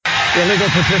illegal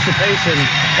participation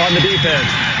on the defense.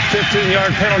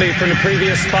 15-yard penalty from the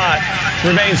previous spot.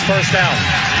 Remains first down.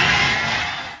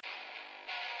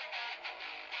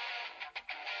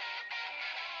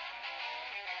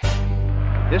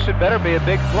 This had better be a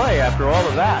big play after all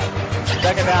of that.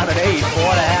 Second down and 8, 4.5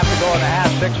 to go in the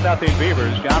half, 6-0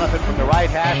 Beavers. Jonathan from the right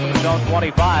hash from the zone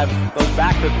 25 goes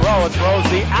back to throw and throws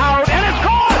the out, and it's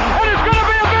caught, and it's going to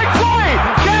be a big play.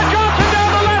 Chad Johnson down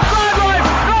the left sideline.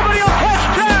 Nobody will catch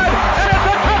Chad, and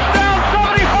it's a touchdown,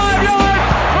 75 yards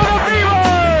for the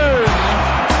Beavers.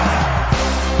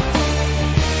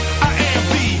 I am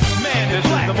the man. This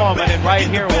is the moment, and right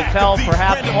here will tell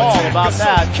perhaps all about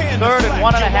that. Third and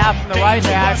 1.5 from the right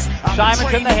hash.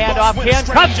 Simonson the handoff. Ken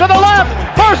cuts to the left.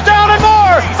 First down and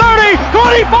more. 30,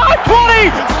 25,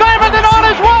 20. Simonson on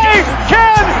his way.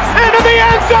 Ken into the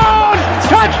end zone.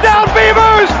 Touchdown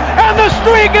Beavers. And the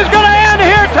streak is going to end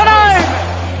here tonight.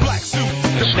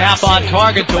 The snap on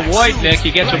target to Wojtnik.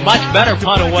 He gets a much better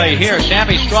punt away here.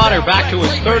 Sammy Stroughter back to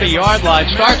his 30-yard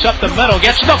line. Starts up the middle.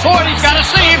 Gets to the 40. He's got a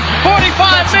seam.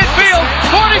 45 midfield.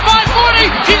 45,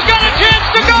 40. He's got a chance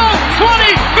to go. 20,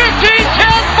 15,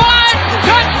 10, 5.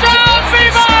 Touchdown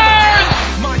Beavers!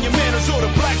 Monumentals or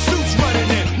the black suits running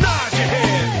in. Nod your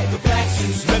head. The black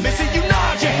suits. Let me see you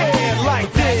nod your head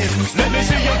like this. Let me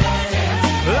see you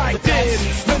like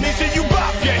this. Let me see you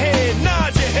bop your head.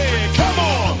 Nod your head. Come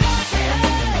on.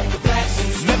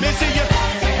 Let me see you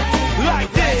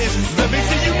like this. Let me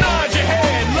see you nod your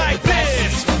head like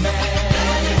this.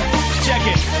 Check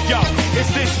it. Yo,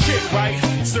 it's this chick, right?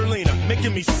 Serlina,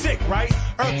 making me sick, right?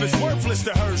 Earth is worthless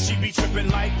to her. She be tripping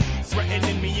like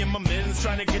threatening me and my men's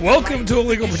trying to get. Welcome to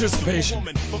Illegal Participation,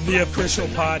 the official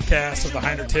podcast of the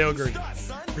Heiner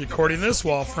Tailgater. Recording this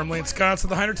while firmly ensconced at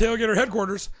the Heiner Tailgater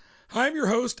headquarters, I'm your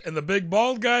host and the big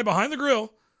bald guy behind the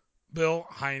grill, Bill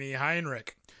Heine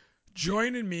Heinrich.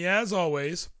 Joining me, as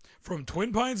always, from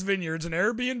Twin Pines Vineyards and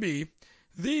Airbnb,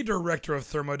 the director of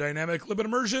thermodynamic lipid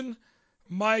immersion,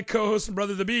 my co-host and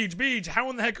brother, the Beej. Beej, how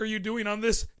in the heck are you doing on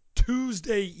this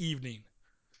Tuesday evening?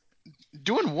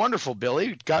 Doing wonderful,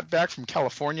 Billy. Got back from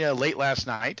California late last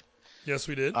night. Yes,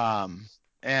 we did.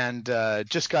 And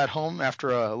just got home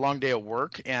after a long day of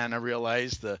work, and I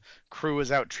realized the crew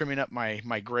was out trimming up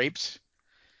my grapes.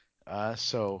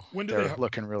 So they're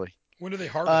looking really. When do they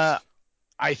harvest?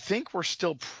 I think we're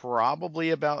still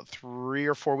probably about 3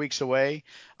 or 4 weeks away.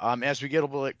 As we get a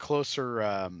little bit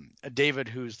closer, David,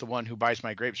 who's the one who buys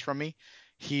my grapes from me,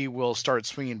 he will start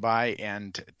swinging by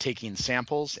and taking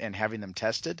samples and having them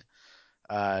tested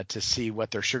to see what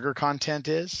their sugar content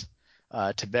is,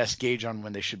 to best gauge on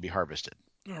when they should be harvested.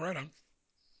 Oh, right on.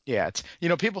 Yeah, it's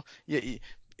people.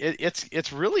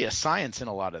 It's really a science in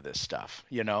a lot of this stuff.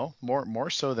 More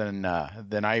so than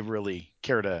I really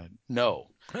care to know.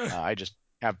 I just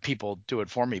have people do it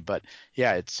for me, but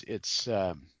yeah, it's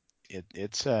an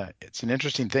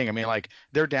interesting thing. I mean, like,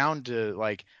 they're down to,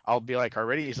 like, I'll be like,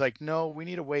 already? He's like, no, we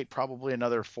need to wait probably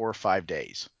another 4 or 5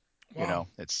 days. Wow.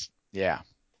 Yeah.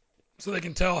 So they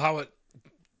can tell how it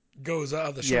goes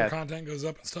up, the sugar content goes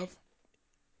up and stuff?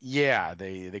 Yeah,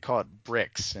 they call it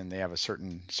bricks, and they have a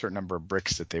certain number of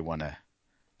bricks that they want to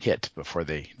hit before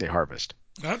they harvest.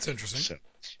 That's interesting. So,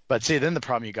 but see, then the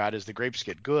problem you got is the grapes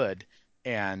get good,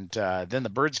 and then the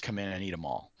birds come in and eat them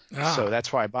all. So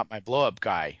that's why I bought my blow-up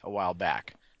guy a while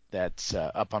back. That's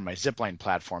up on my zipline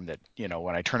platform. That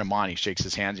when I turn him on, he shakes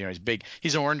his hands. He's big.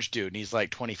 He's an orange dude, and he's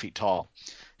like 20 feet tall.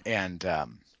 And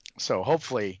so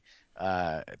hopefully,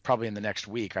 probably in the next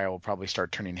week, I will probably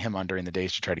start turning him on during the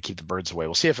days to try to keep the birds away.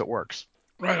 We'll see if it works.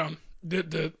 Right on. Do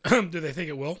they think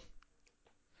it will?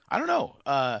 I don't know.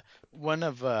 One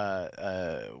of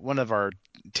our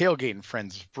tailgating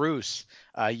friends, Bruce,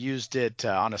 used it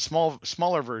on a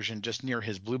smaller version just near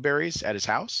his blueberries at his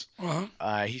house.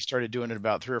 Uh-huh. He started doing it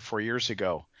about 3 or 4 years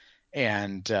ago,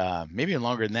 and maybe even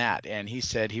longer than that. And he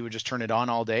said he would just turn it on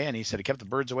all day, and he said it kept the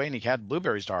birds away, and he had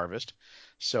blueberries to harvest.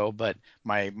 So, but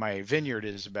my vineyard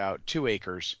is about 2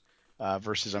 acres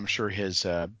versus I'm sure his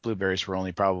blueberries were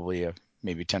only probably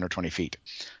maybe 10 or 20 feet.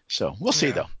 So we'll see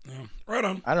though. Yeah. Right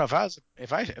on. I don't know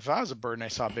if I was a bird and I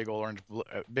saw a big old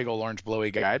orange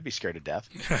blowy guy, I'd be scared to death.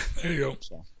 There you go.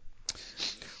 So.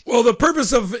 Well, the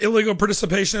purpose of illegal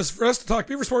participation is for us to talk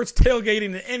Beaver sports, tailgating,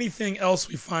 and anything else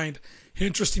we find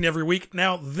interesting every week.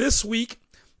 Now, this week,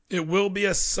 it will be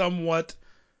a somewhat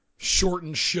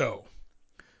shortened show.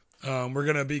 We're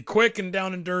going to be quick and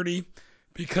down and dirty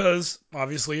because,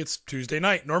 obviously, it's Tuesday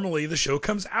night. Normally, the show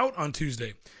comes out on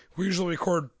Tuesday. We usually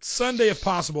record Sunday if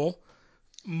possible,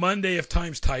 Monday if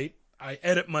time's tight. I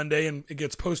edit Monday and it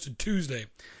gets posted Tuesday.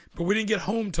 But we didn't get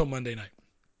home till Monday night.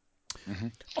 Mm-hmm.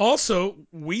 Also,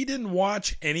 we didn't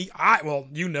watch any. Well,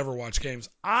 you never watch games.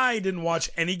 I didn't watch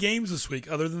any games this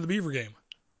week other than the Beaver game.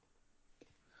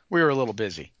 We were a little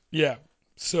busy. Yeah.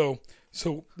 So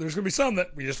there's gonna be some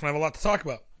that we just don't have a lot to talk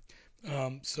about.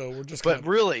 So we're just. But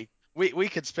really, we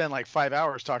could spend like 5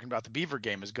 hours talking about the Beaver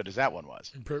game as good as that one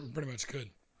was. Pretty much could.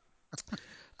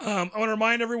 I want to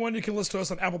remind everyone you can listen to us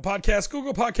on Apple Podcasts,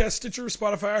 Google Podcasts, Stitcher,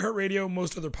 Spotify, iHeartRadio,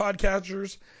 most other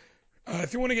podcatchers.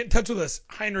 If you want to get in touch with us,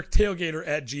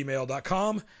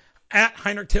 HeinrichTailgater@gmail.com, at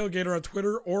Heinrich Tailgater on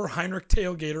Twitter, or Heinrich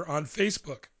Tailgater on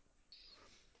Facebook.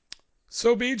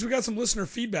 So, Beej, we got some listener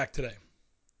feedback today.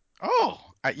 Oh,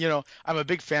 I'm a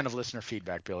big fan of listener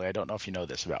feedback, Billy. I don't know if you know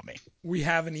this about me. We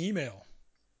have an email.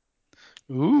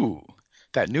 Ooh,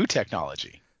 that new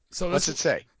technology. So what's it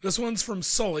say? This one's from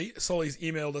Sully. Sully's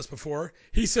emailed us before.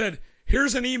 He said,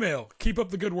 "Here's an email. Keep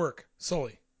up the good work,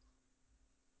 Sully."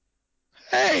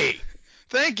 Hey,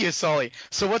 thank you, Sully.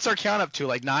 So what's our count up to?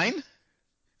 Like 9?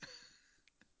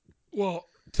 Well,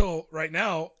 till right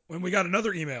now, when we got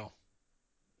another email.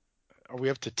 Are we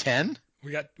up to 10?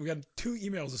 We got 2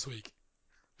 emails this week.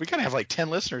 We gotta have like 10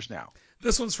 listeners now.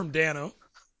 This one's from Dano.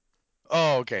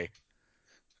 Oh, okay.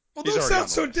 Well, don't sound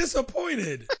so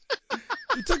disappointed.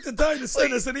 You took the time to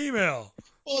send us an email.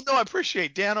 Well, no, I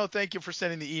appreciate Dano. Thank you for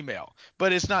sending the email,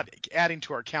 but it's not adding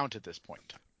to our count at this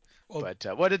point. Well,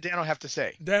 but what did Dano have to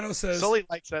say? Dano says Sully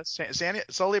likes us.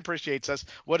 Sully appreciates us.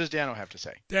 What does Dano have to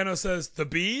say? Dano says the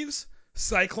Beavs,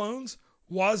 Cyclones,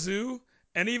 Wazoo,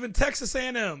 and even Texas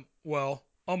A&M. Well,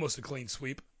 almost a clean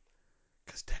sweep,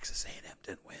 because Texas A&M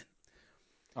didn't win.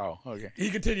 Oh, okay.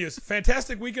 He continues,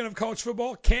 fantastic weekend of college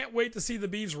football. Can't wait to see the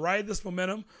Beavs ride this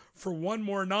momentum for one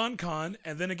more non-con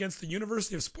and then against the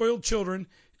University of Spoiled Children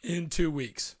in 2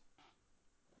 weeks.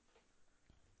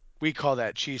 We call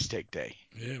that cheesesteak day.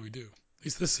 Yeah, we do. At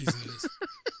least this season it is.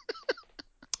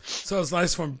 So it's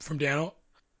nice from Dano.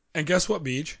 And guess what,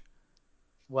 Beej?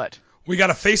 What? We got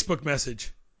a Facebook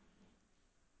message.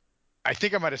 I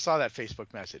think I might have saw that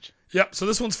Facebook message. Yep. So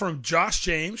this one's from Josh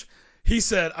James. He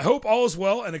said, I hope all is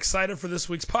well and excited for this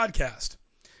week's podcast.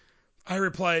 I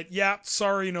replied, yeah,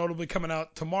 sorry, it'll be coming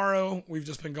out tomorrow. We've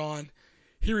just been gone.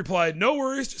 He replied, no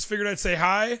worries, just figured I'd say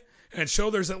hi and show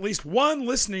there's at least one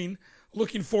listening.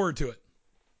 Looking forward to it.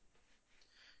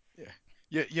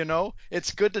 Yeah.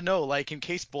 It's good to know, like, in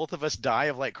case both of us die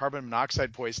of, like, carbon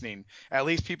monoxide poisoning, at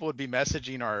least people would be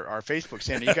messaging our Facebook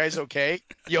saying, are you guys okay?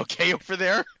 You okay over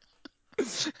there?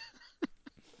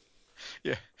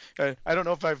 Yeah. I don't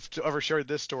know if I've ever shared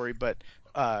this story, but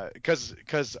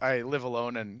because I live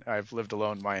alone and I've lived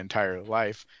alone my entire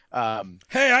life.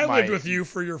 Hey, I lived with you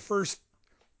for your first,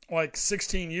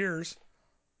 16 years.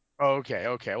 Okay.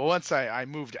 Well, once I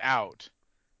moved out,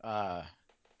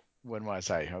 when was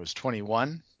I? I was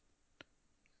 21.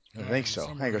 I think so. I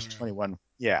think I was 21.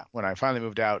 Yeah, when I finally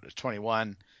moved out, I was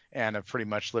 21, and I've pretty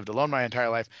much lived alone my entire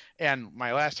life. And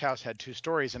my last house had 2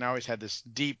 stories, and I always had this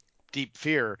deep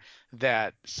fear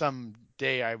that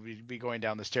someday I would be going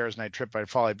down the stairs and I'd trip, I'd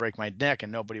fall, I'd break my neck,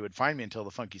 and nobody would find me until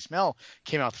the funky smell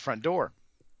came out the front door.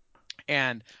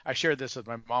 And I shared this with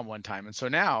my mom one time. And so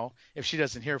now, if she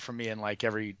doesn't hear from me in like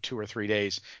every 2 or 3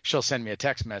 days, she'll send me a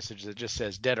text message that just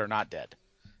says dead or not dead.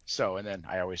 So, and then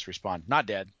I always respond, not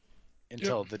dead,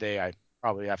 until the day I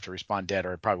probably have to respond dead,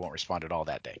 or I probably won't respond at all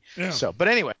that day. Yeah. So, but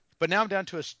anyway, but now I'm down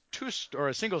to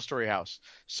a single story house.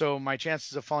 So my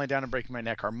chances of falling down and breaking my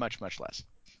neck are much, much less.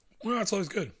 Well, that's always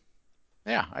good.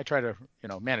 Yeah. I try to,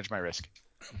 manage my risk.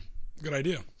 Good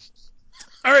idea.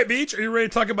 All right, Beach, are you ready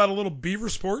to talk about a little Beaver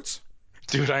sports?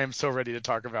 Dude, I am so ready to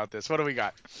talk about this. What do we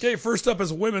got? Okay, first up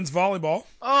is women's volleyball.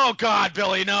 Oh, God,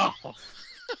 Billy, no.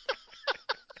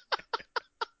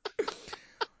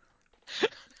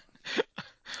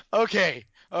 Okay.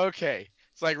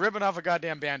 It's like ripping off a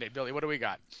goddamn Band-Aid. Billy, what do we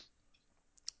got?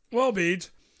 Well, Beej,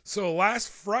 so last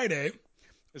Friday...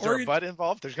 Is there a but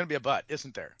involved? There's going to be a but,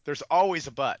 isn't there? There's always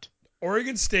a but.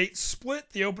 Oregon State split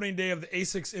the opening day of the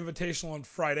A6 Invitational on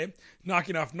Friday,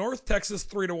 knocking off North Texas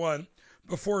 3-1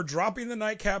 before dropping the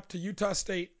nightcap to Utah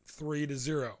State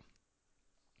 3-0.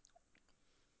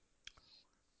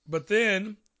 But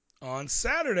then, on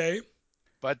Saturday...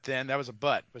 But then, that was a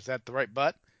but. Was that the right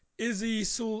but? Izzy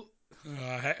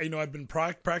I've been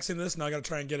practicing this, now I got to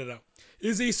try and get it out.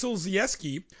 Izzy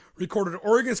Sulzieski recorded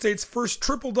Oregon State's first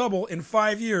triple-double in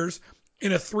 5 years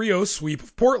in a 3-0 sweep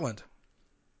of Portland.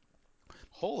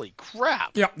 Holy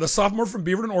crap. Yeah, the sophomore from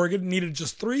Beaverton, Oregon needed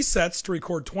just 3 sets to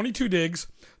record 22 digs,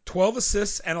 12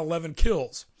 assists, and 11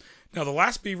 kills. Now, the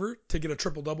last Beaver to get a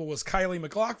triple-double was Kylie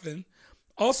McLaughlin,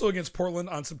 also against Portland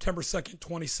on September 2nd,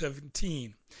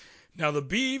 2017. Now, the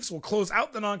Beavs will close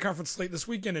out the non-conference slate this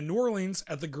weekend in New Orleans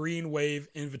at the Green Wave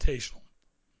Invitational.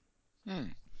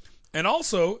 And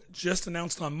also, just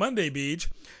announced on Monday, Beach,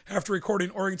 after recording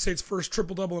Oregon State's first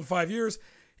triple-double in 5 years,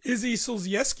 Izzy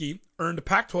Silzieski earned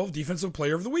Pac-12 Defensive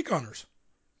Player of the Week honors.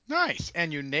 Nice.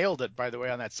 And you nailed it, by the way,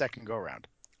 on that second go-round.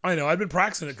 I know. I've been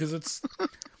practicing it because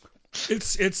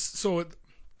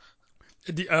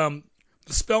the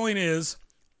spelling is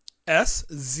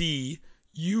Szulczewski.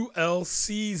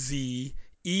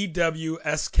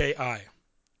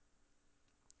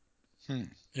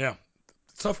 Yeah.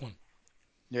 Tough one.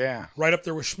 Yeah. Right up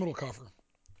there with Schmidlkoffer.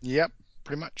 Yep,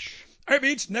 pretty much. All right,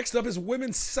 Beach. Next up is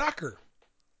women's soccer.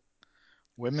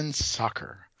 Women's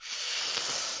soccer.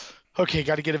 Okay,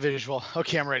 got to get a visual.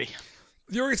 Okay, I'm ready.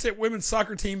 The Oregon State women's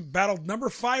soccer team battled number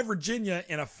 5 Virginia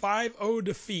in a 5-0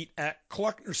 defeat at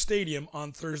Kluckner Stadium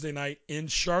on Thursday night in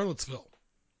Charlottesville.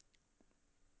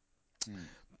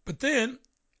 But then,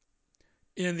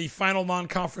 in the final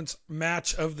non-conference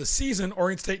match of the season,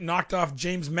 Oregon State knocked off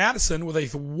James Madison with a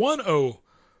 1-0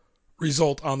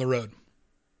 result on the road.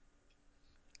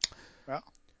 Well,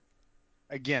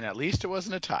 again, at least it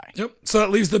wasn't a tie. Yep. So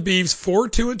that leaves the Beavs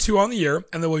 4-2-2 on the year,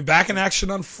 and they'll be back in action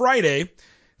on Friday,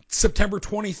 September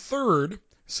 23rd,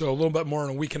 so a little bit more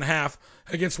than a week and a half,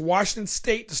 against Washington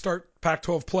State to start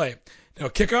Pac-12 play. Now,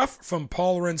 kickoff from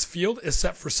Paul Lorenz Field is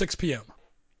set for 6 p.m.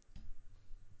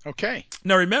 Okay.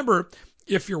 Now, remember,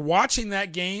 if you're watching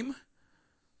that game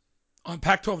on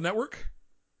Pac-12 Network,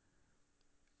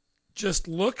 just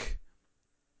look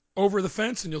over the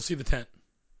fence and you'll see the tent.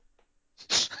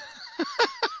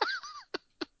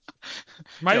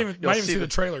 Might even see the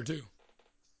trailer, too.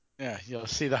 Yeah, you'll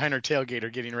see the Heiner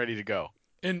tailgater getting ready to go.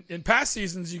 In past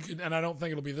seasons, you could, and I don't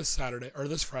think it'll be this Saturday or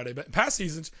this Friday, but in past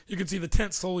seasons, you could see the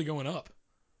tent slowly going up.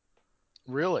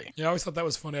 Really? Yeah, I always thought that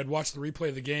was funny. I'd watch the replay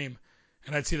of the game,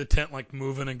 and I'd see the tent like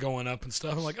moving and going up and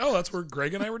stuff. I'm like, oh, that's where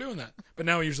Greg and I were doing that. But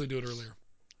now we usually do it earlier.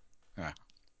 Yeah.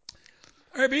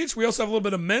 All right, Beach. We also have a little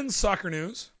bit of men's soccer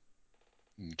news.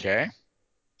 Okay.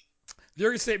 The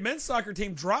Oregon State men's soccer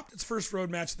team dropped its first road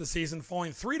match of the season,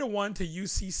 falling 3-1 to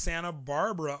UC Santa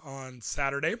Barbara on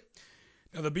Saturday.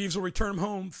 Now the Beavs will return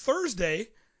home Thursday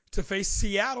to face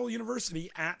Seattle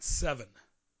University at 7.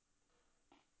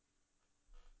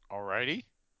 Alrighty.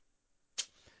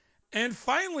 And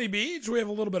finally, Beach, we have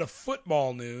a little bit of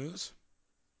football news.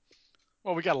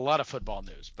 Well, we got a lot of football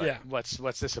news, but yeah.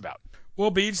 What's this about? Well,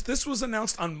 Beach, this was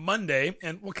announced on Monday,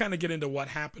 and we'll kind of get into what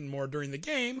happened more during the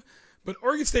game. But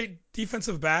Oregon State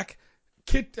defensive back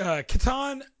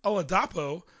Keaton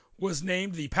Oladapo was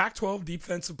named the Pac-12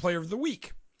 Defensive Player of the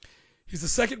Week. He's the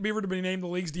second Beaver to be named the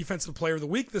league's Defensive Player of the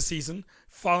Week this season,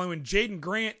 following Jaden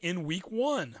Grant in Week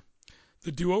 1.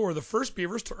 The duo were the first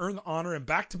Beavers to earn the honor in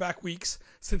back-to-back weeks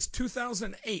since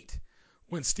 2008,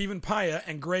 when Stephen Paya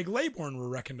and Greg Laybourne were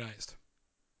recognized.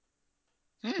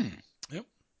 Yep.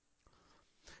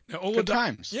 Now, Good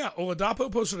times. Yeah,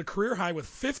 Oladapo posted a career high with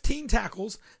 15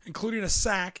 tackles, including a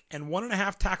sack and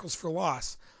 1.5 tackles for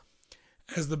loss,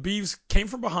 as the Beavs came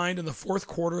from behind in the fourth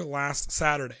quarter last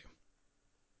Saturday.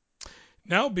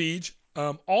 Now, Beej,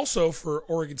 also for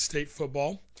Oregon State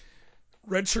football,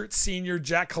 redshirt senior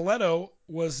Jack Coletto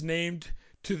was named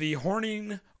to the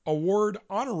Horning Award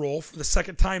honor roll for the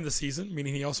second time this season,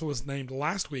 meaning he also was named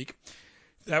last week.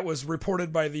 That was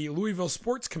reported by the Louisville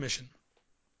Sports Commission.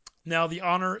 Now, the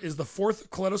honor is the fourth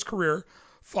of Coletto's career,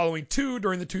 following 2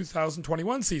 during the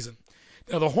 2021 season.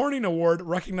 Now, the Horning Award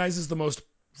recognizes the most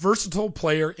versatile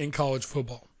player in college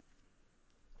football.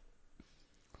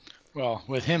 Well,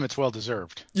 with him, it's well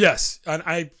deserved. Yes, and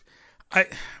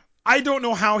I don't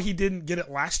know how he didn't get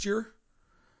it last year,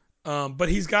 but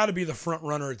he's got to be the front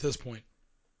runner at this point.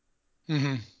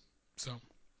 Mm-hmm. So,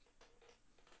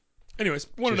 anyways,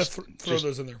 wanted to throw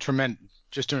those in there.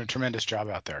 Just doing a tremendous job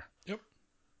out there. Yep.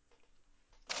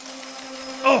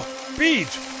 Oh,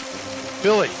 Beej.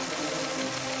 Billy.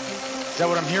 Is that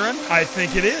what I'm hearing? I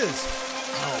think it is.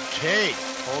 Okay.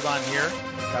 Hold on here.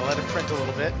 Gotta let it print a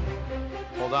little bit.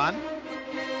 Hold on.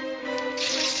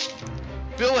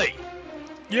 Billy.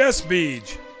 Yes,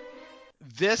 Beej.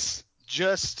 This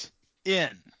just in.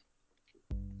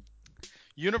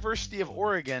 University of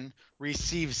Oregon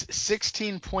receives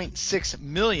 $16.6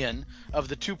 million of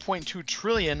the $2.2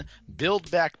 trillion Build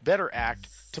Back Better Act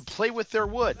to play with their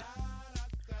wood.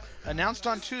 Announced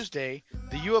on Tuesday,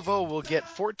 the U of O will get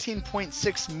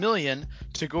 $14.6 million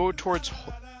to go towards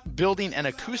building an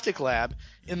acoustic lab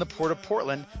in the Port of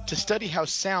Portland to study how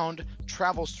sound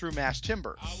travels through mass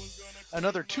timber.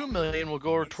 Another $2 million will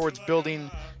go towards building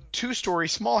 2-story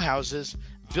small houses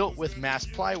built with mass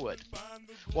plywood.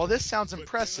 While this sounds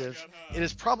impressive, it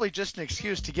is probably just an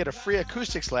excuse to get a free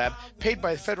acoustics lab paid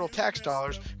by federal tax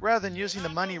dollars rather than using the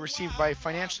money received by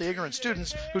financially ignorant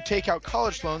students who take out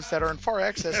college loans that are in far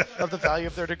excess of the value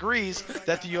of their degrees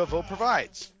that the U of O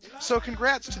provides. So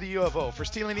congrats to the U of O for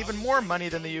stealing even more money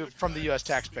than from the U.S.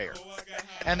 taxpayer.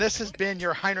 And this has been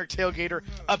your Heinrich Tailgater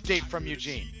update from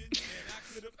Eugene.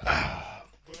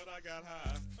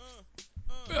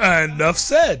 Enough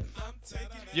said.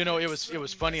 You know, it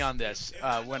was funny on this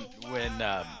I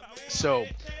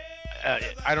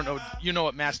don't know. You know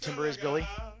what mass timber is, Billy?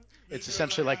 It's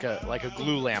essentially like a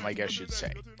glue lam, I guess you'd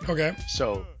say. Okay.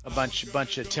 So a bunch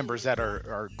of timbers that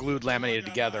are glued, laminated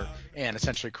together, and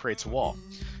essentially creates a wall.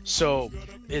 So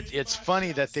it's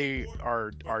funny that they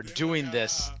are doing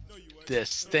this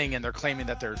thing, and they're claiming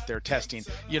that they're testing.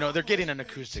 You know, they're getting an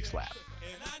acoustics lab.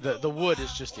 The wood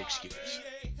is just the excuse.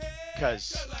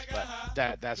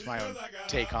 That's my own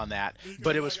take on that.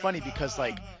 But it was funny because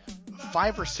like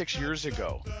 5 or 6 years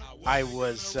ago, I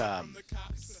was out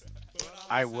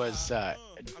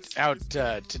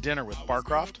to dinner with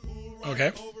Barcroft.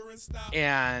 Okay.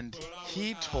 And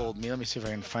he told me, let me see if I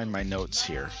can find my notes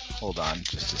here. Hold on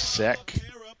just a sec.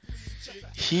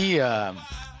 He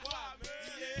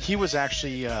was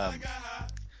actually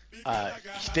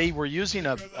they were using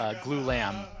a glue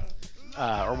lam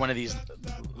or one of these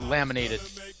laminated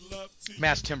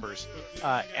mass timbers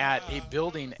at a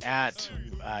building at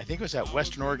I think it was at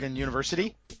Western Oregon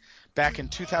University back in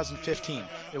 2015.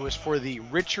 It was for the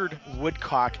Richard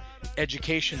Woodcock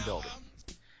Education Building.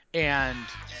 And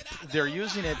they're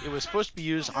using it. It was supposed to be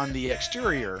used on the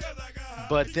exterior,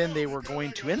 but then they were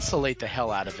going to insulate the hell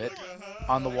out of it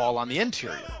on the wall on the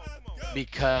interior,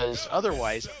 because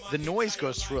otherwise the noise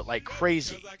goes through it like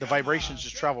crazy. The vibrations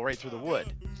just travel right through the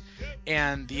wood.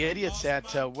 And the idiots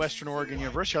at Western Oregon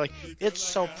University are like, it's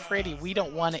so pretty, we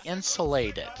don't want to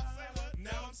insulate it.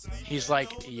 He's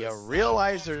like, you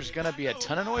realize there's going to be a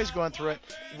ton of noise going through it?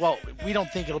 Well, we don't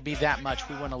think it'll be that much.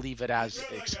 We want to leave it as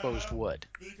exposed wood.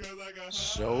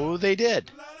 So they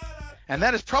did. And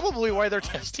that is probably why they're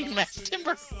testing mass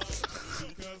timber.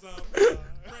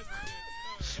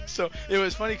 So it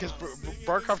was funny because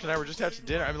Barcroft and I were just out to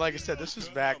dinner. I mean, like I said, this was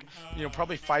back,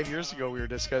 probably 5 years ago we were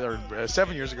discussing, or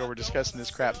 7 years ago we were discussing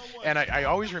this crap. And I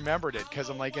always remembered it because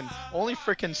I'm like, and only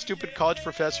freaking stupid college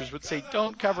professors would say,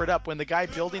 don't cover it up, when the guy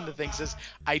building the thing says,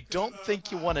 I don't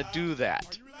think you want to do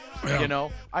that. Yeah.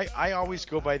 I always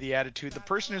go by the attitude, the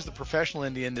person who's the professional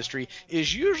in the industry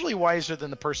is usually wiser than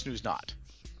the person who's not.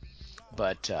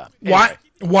 But anyway.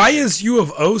 Why is U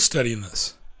of O studying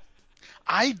this?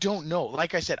 I don't know.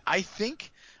 Like I said, I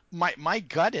think my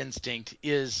gut instinct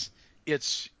is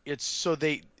it's so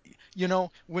they,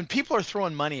 when people are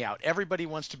throwing money out, everybody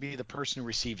wants to be the person who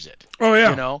receives it. Oh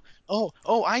yeah.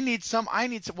 I need some.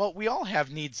 Well, we all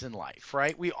have needs in life,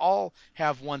 right? We all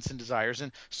have wants and desires,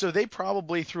 and so they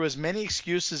probably threw as many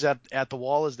excuses at the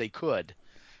wall as they could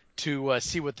to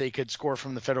see what they could score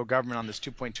from the federal government on this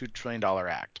 $2.2 trillion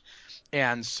act.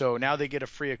 And so now they get a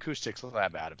free acoustics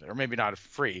lab out of it, or maybe not a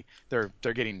free. They're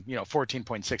getting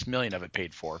 $14.6 million of it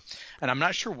paid for, and I'm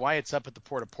not sure why it's up at the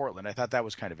Port of Portland. I thought that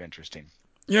was kind of interesting.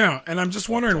 Yeah, and I'm just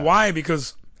wondering why,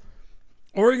 because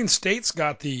Oregon State's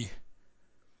got the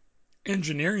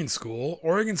engineering school,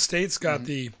 Oregon State's got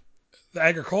the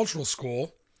agricultural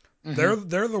school. Mm-hmm.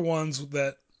 They're the ones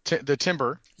that the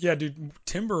timber. Yeah, dude,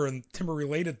 timber and timber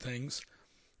related things.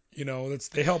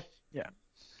 They help. Yeah.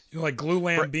 Like glue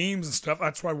lam beams and stuff.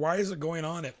 That's why is it going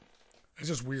on it? It's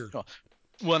just weird.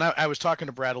 Well, and I was talking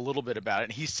to Brad a little bit about it,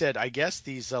 and he said, I guess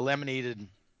these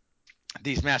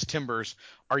these mass timbers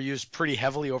are used pretty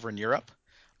heavily over in Europe,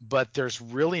 but there's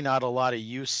really not a lot of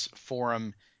use for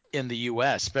them in the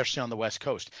U.S., especially on the West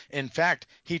Coast. In fact,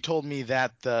 he told me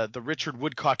that the Richard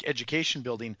Woodcock Education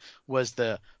Building was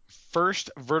the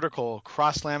first vertical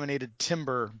cross-laminated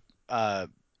timber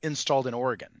installed in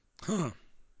Oregon. Huh.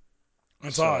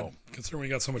 That's odd, considering we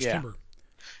got so much timber.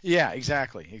 Yeah,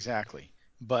 exactly.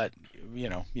 But,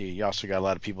 you also got a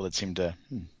lot of people that seem to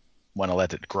want to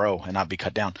let it grow and not be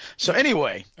cut down. So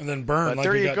anyway. And then burn like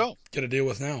we got to deal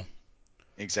with now.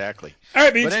 Exactly. All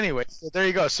right, Beach. But anyway, so there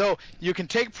you go. So you can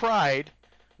take pride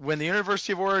when the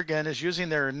University of Oregon is using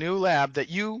their new lab that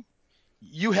you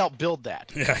helped build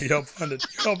that. Yeah, you helped fund it.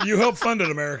 You helped fund it,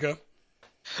 America.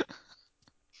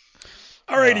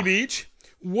 All righty, Beach.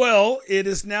 Well, it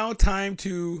is now time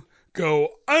to go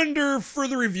under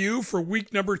further review for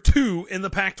week number 2 in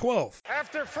the Pac-12.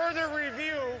 After further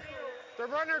review, the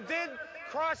runner did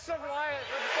cross the goal line.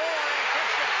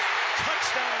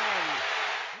 Touchdown.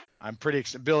 I'm pretty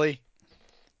excited. Billy,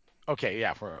 Okay,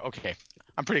 yeah, okay.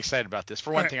 I'm pretty excited about this.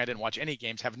 For one thing, I didn't watch any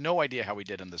games. Have no idea how we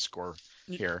did in the score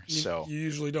here. So You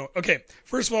usually don't. Okay,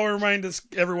 first of all, remind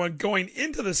everyone going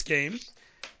into this game,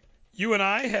 you and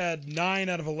I had 9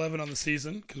 out of 11 on the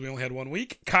season because we only had 1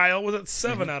 week. Kyle was at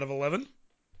 7 out of 11.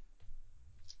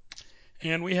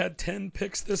 And we had 10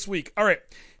 picks this week. All right.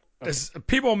 As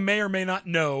people may or may not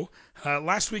know,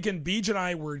 last weekend, Beej and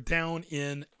I were down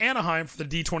in Anaheim for the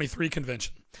D23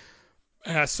 convention.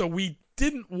 So we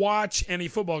didn't watch any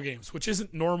football games, which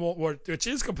isn't normal, which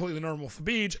is completely normal for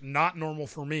Beej, not normal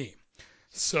for me.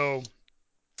 So,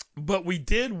 but we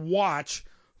did watch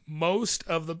most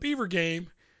of the Beaver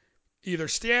game, either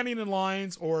standing in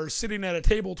lines or sitting at a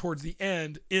table towards the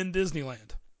end in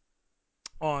Disneyland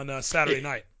on Saturday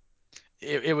night.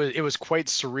 It was quite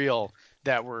surreal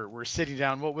that we're sitting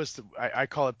down. What was I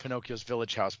call it Pinocchio's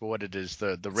Village House, but what it is,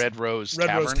 the Red Rose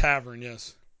Tavern. Red Rose Tavern,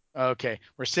 yes. Okay,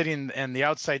 we're sitting in the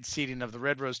outside seating of the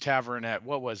Red Rose Tavern at,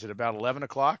 what was it, about 11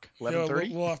 o'clock, 11:30? Yeah, a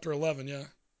little after 11, yeah.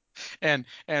 And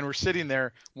we're sitting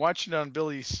there watching it on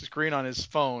Billy's screen on his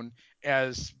phone,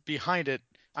 as behind it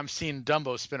I'm seeing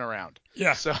Dumbo spin around.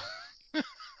 Yeah. So it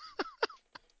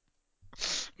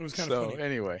was kind of funny.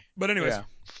 Anyway. But anyways, yeah.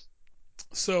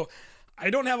 So I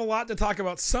don't have a lot to talk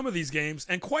about some of these games,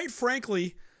 and quite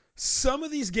frankly, some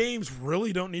of these games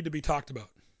really don't need to be talked about.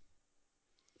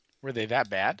 Were they that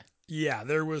bad? Yeah,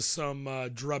 there was some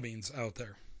drubbings out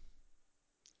there.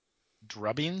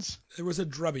 Drubbings? There was a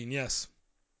drubbing, yes.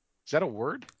 Is that a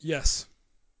word? Yes.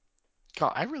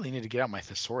 God, I really need to get out my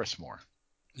thesaurus more.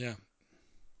 Yeah.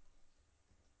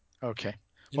 Okay.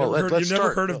 You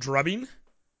never heard of drubbing?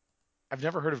 I've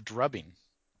never heard of drubbing.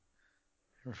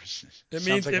 It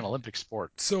sounds like an Olympic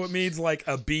sport. So it means like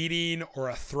a beating or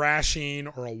a thrashing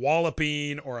or a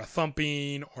walloping or a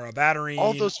thumping or a battering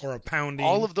or a pounding.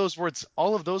 All of those words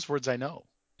I know.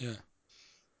 Yeah.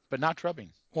 But not drubbing.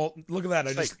 Well, look at that.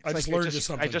 I just learned you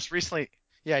something.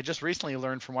 I just recently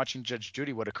learned from watching Judge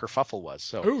Judy what a kerfuffle was.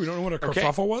 So. Oh, you don't know what a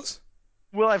kerfuffle was?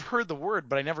 Well, I've heard the word,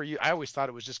 but I always thought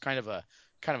it was just kind of a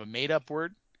made up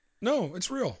word. No,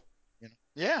 it's real.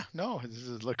 Yeah, no, it's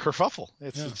a kerfuffle.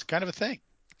 It's kind of a thing.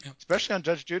 Yep. Especially on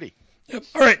Judge Judy. Yep.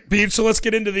 All right, Beej, so let's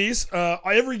get into these.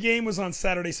 Every game was on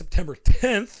Saturday, September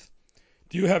 10th.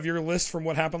 Do you have your list from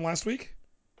what happened last week?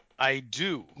 I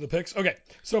do. The picks? Okay.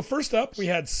 So first up, we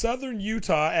had Southern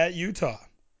Utah at Utah.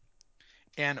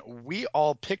 And we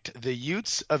all picked the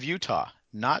Utes of Utah,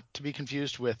 not to be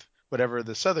confused with whatever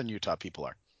the Southern Utah people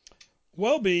are.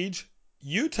 Well, Beej,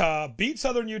 Utah beat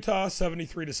Southern Utah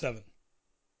 73-7.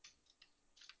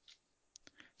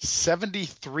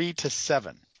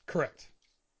 73-7. Correct.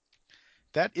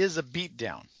 That is a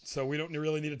beatdown. So we don't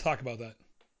really need to talk about that.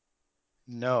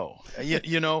 No.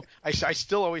 I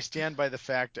still always stand by the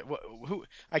fact that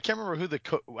I can't remember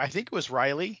who I think it was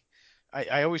Riley.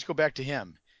 I always go back to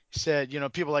him. He said,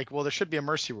 people are like, well, there should be a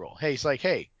mercy rule. Hey, he's like,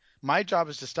 hey, my job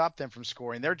is to stop them from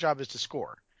scoring. Their job is to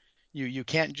score. You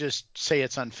can't just say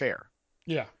it's unfair.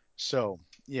 Yeah. So,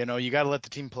 you got to let the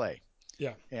team play.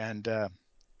 Yeah. And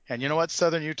you know what?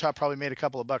 Southern Utah probably made a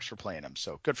couple of bucks for playing them.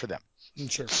 So good for them.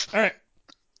 Sure. All right.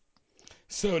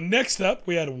 So next up,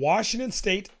 we had Washington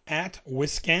State at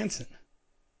Wisconsin.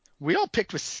 We all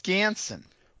picked Wisconsin.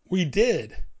 We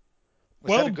did.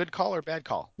 Was that a good call or a bad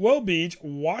call? Well, Beej,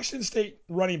 Washington State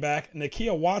running back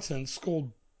Nakia Watson scored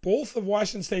both of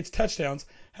Washington State's touchdowns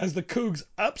as the Cougs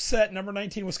upset number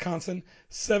 19 Wisconsin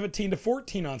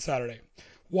 17-14 on Saturday.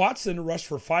 Watson rushed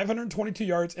for 522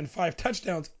 yards and 5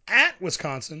 touchdowns at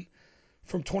Wisconsin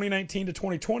from 2019 to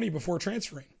 2020 before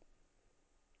transferring.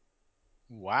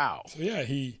 Wow. So, yeah,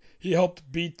 he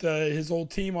helped beat his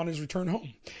old team on his return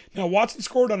home. Now, Watson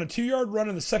scored on a 2-yard run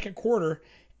in the second quarter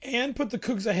and put the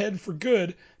Cougs ahead for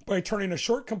good by turning a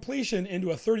short completion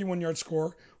into a 31-yard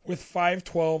score with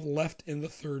 5:12 left in the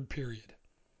third period.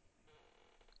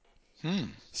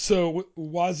 So,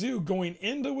 Wazoo going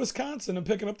into Wisconsin and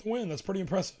picking up the win. That's pretty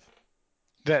impressive.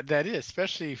 That is,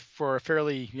 especially for a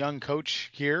fairly young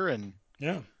coach here. And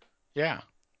yeah.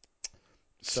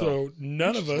 So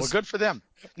none of us. Well, good for them.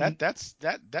 That's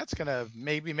gonna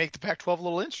maybe make the Pac-12 a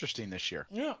little interesting this year.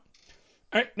 Yeah. All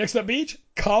right. Next up, Beej,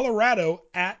 Colorado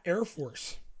at Air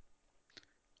Force.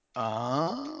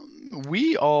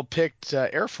 We all picked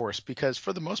Air Force because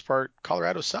for the most part,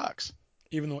 Colorado sucks.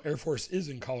 Even though Air Force is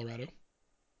in Colorado.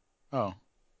 Oh.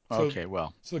 Okay.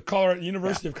 Well. So the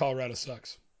University of Colorado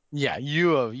sucks. Yeah.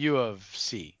 U of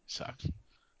C sucks.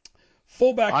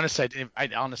 Fullback. Honestly, I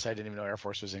didn't even know Air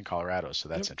Force was in Colorado, so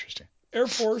that's interesting. Air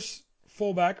Force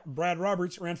fullback Brad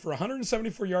Roberts ran for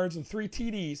 174 yards and 3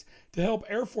 TDs to help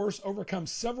Air Force overcome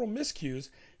several miscues,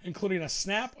 including a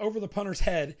snap over the punter's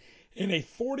head in a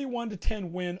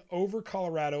 41-10 win over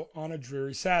Colorado on a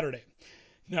dreary Saturday.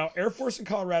 Now, Air Force and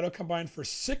Colorado combined for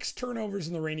 6 turnovers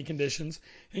in the rainy conditions,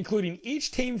 including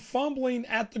each team fumbling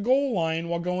at the goal line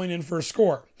while going in for a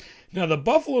score. Now, the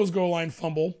Buffalo's goal line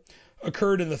fumble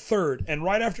occurred in the third, and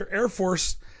right after Air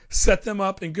Force set them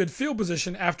up in good field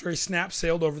position after a snap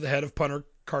sailed over the head of punter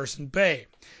Carson Bay.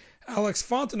 Alex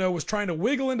Fontenot was trying to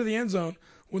wiggle into the end zone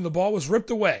when the ball was ripped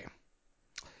away.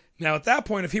 Now, at that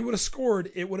point, if he would have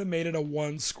scored, it would have made it a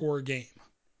one-score game.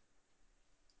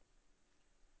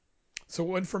 So it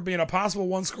went from being a possible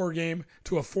one-score game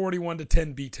to a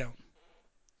 41-10 beatdown.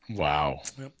 Wow.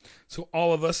 Yep. So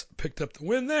all of us picked up the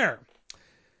win there.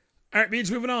 All right,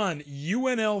 Beach, moving on.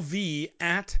 UNLV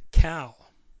at Cal.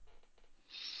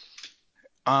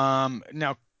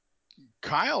 Now,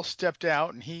 Kyle stepped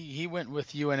out, and he went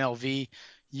with UNLV.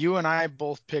 You and I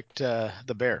both picked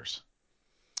the Bears.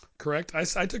 Correct. I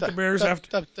took the Bears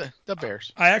after. The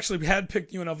Bears. I actually had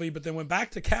picked UNLV, but then went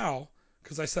back to Cal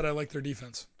because I said I liked their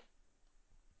defense.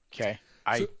 Okay.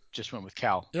 I just went with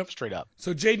Cal. Yep. Straight up.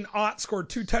 So Jaden Ott scored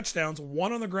 2 touchdowns,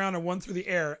 one on the ground and one through the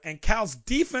air, and Cal's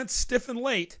defense stiffened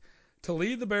late to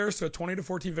lead the Bears to a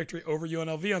 20-14 victory over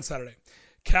UNLV on Saturday.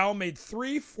 Cal made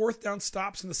 3 fourth-down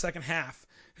stops in the second half,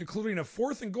 including a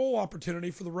 4th-and-goal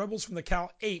opportunity for the Rebels from the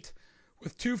Cal 8,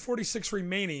 with 2:46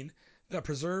 remaining, that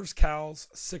preserves Cal's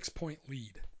 6-point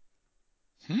lead.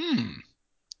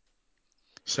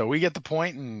 So we get the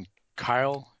point, and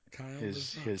Kyle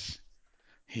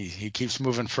he keeps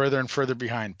moving further and further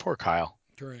behind. Poor Kyle.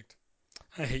 Correct.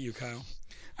 I hate you, Kyle.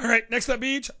 All right, next up,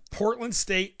 Beach, Portland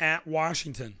State at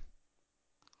Washington.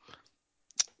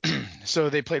 So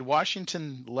they played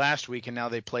Washington last week, and now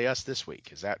they play us this week.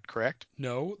 Is that correct?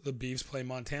 No, the Beavs play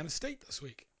Montana State this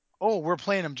week. Oh, we're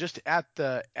playing them just at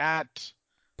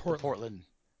Portland.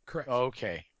 Correct.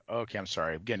 Okay, I'm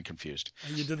sorry. I'm getting confused.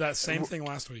 You did that same thing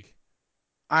last week.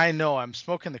 I know. I'm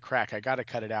smoking the crack. I got to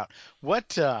cut it out. What?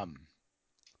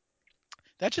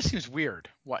 That just seems weird.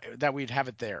 Why that we'd have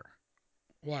it there?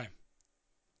 Why?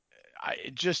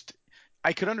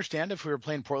 I could understand if we were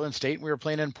playing Portland State and we were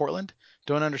playing in Portland.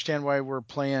 Don't understand why we're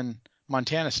playing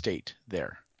Montana State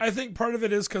there. I think part of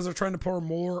it is because they're trying to pull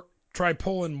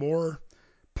in more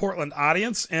Portland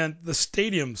audience, and the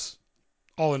stadium's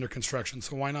all under construction,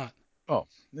 so why not? Oh,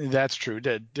 that's true.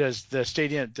 Does the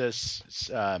stadium,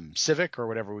 Civic or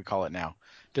whatever we call it now,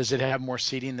 does it have more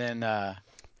seating than? I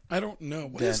don't know.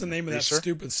 What is the name of that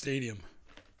stupid stadium?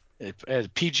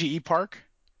 PGE Park.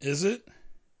 Is it?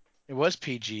 It was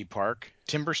PGE Park.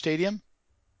 Timber Stadium.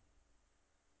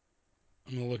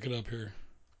 I'm gonna look it up here.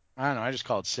 I don't know. I just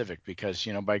call it Civic because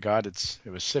by God, it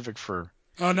was Civic for.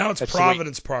 Oh, now it's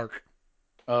Providence Park.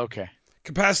 Okay.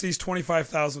 Capacity is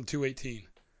 25,218.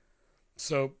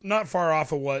 So not far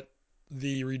off of what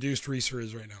the reduced Reser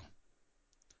is right now.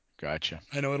 Gotcha.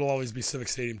 I know it'll always be Civic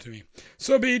Stadium to me.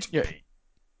 So, Beach. Yeah.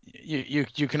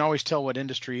 You can always tell what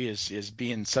industry is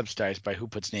being subsidized by who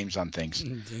puts names on things.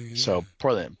 So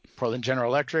Portland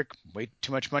General Electric, way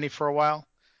too much money for a while.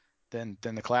 Then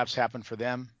the collapse happened for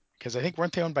them because I think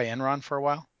weren't they owned by Enron for a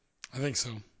while? I think so.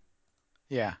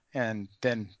 Yeah, and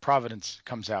then Providence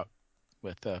comes out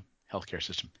with the healthcare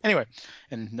system. Anyway,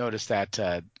 and notice that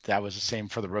that was the same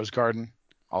for the Rose Garden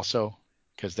also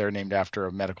because they're named after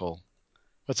a medical.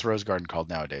 What's the Rose Garden called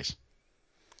nowadays?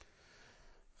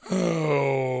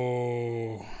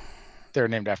 Oh. They're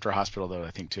named after a hospital, though,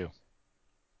 I think, too.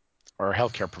 Or a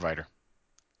healthcare provider.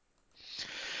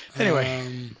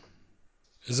 Anyway.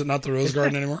 Is it not the Rose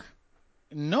Garden anymore?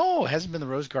 No, it hasn't been the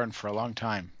Rose Garden for a long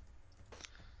time.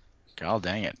 God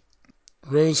dang it.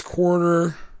 Rose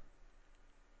Quarter.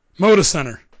 Moda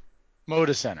Center.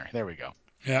 Moda Center. There we go.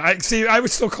 Yeah, I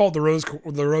would still call it the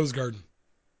Rose Garden.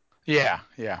 Yeah,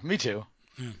 me too.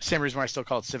 Yeah. Same reason why I still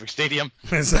call it Civic Stadium.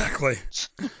 Exactly.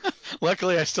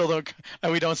 Luckily,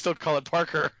 we don't still call it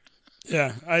Parker.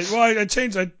 Yeah, I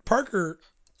changed. Parker,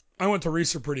 I went to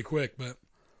Reser pretty quick, but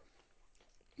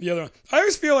the other one, I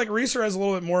always feel like Reser has a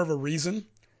little bit more of a reason,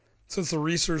 since the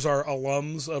Resers are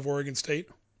alums of Oregon State.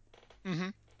 Mm-hmm.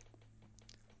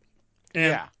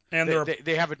 And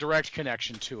they have a direct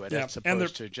connection to it, as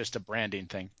opposed to just a branding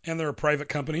thing. And they're a private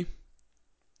company.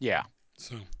 Yeah.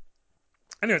 So,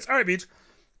 anyways, all right, Beach.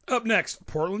 Up next,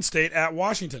 Portland State at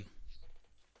Washington.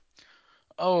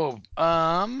 Oh,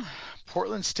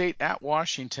 Portland State at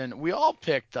Washington. We all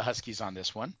picked the Huskies on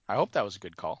this one. I hope that was a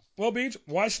good call. Well, Beach,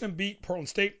 Washington beat Portland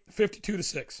State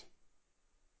 52-6.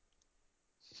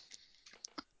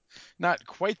 Not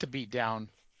quite the beatdown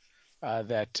of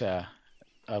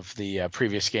the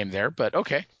previous game there, but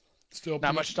okay. Still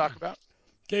not much to talk about.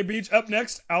 Okay, Beach. Up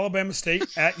next, Alabama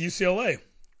State at UCLA.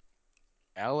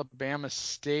 Alabama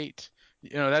State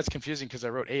That's confusing because I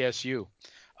wrote ASU.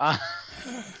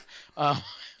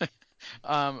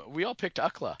 We all picked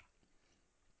UCLA.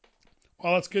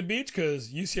 Well, that's good, Beach, because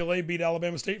UCLA beat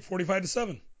Alabama State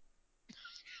 45-7.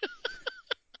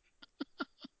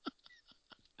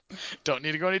 Don't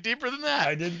need to go any deeper than that.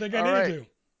 I didn't think I needed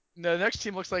to. The next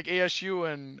team looks like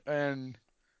ASU and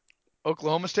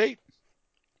Oklahoma State.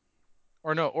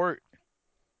 Or no, or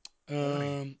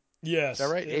yes, is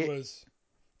that right? It was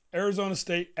Arizona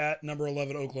State at number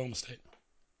 11 Oklahoma State.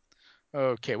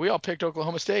 Okay, we all picked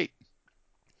Oklahoma State.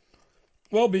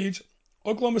 Well, Beach,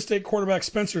 Oklahoma State quarterback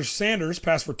Spencer Sanders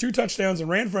passed for 2 touchdowns and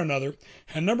ran for another,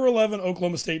 and number 11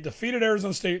 Oklahoma State defeated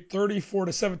Arizona State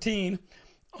 34-17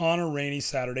 on a rainy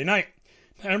Saturday night.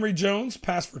 Emory Jones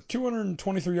passed for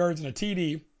 223 yards and a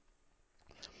TD,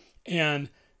 and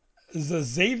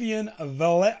Xavier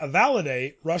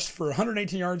Valade rushed for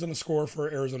 118 yards on a score for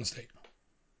Arizona State.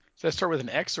 Does that start with an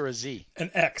X or a Z? An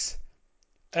X.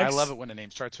 I love it when a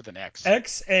name starts with an X. Xavian.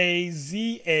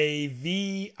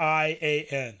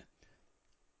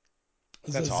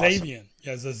 That's Xavian. awesome.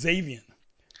 Yeah, Xavian.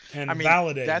 And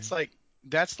Valade. That's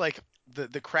like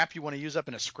the crap you want to use up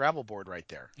in a Scrabble board right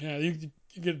there. Yeah, you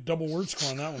get a double word score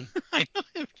on that one. I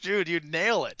know, dude, you'd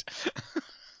nail it.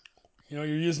 You're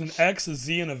using an X, a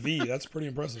Z, and a V. That's pretty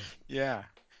impressive. Yeah,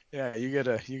 you get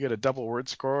a double word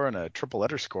score and a triple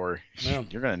letter score. Yeah.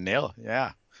 You're gonna nail it.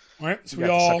 Yeah. All right, so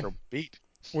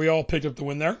we all picked up the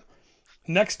win there.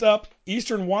 Next up,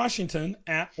 Eastern Washington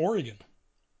at Oregon.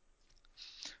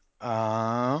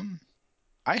 I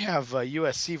have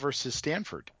USC versus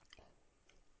Stanford.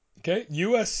 Okay,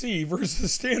 USC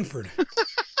versus Stanford.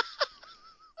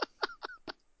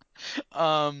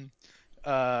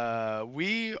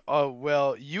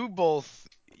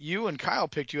 You and Kyle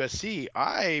picked USC.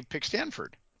 I picked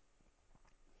Stanford.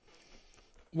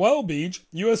 Well, Beach,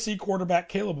 USC quarterback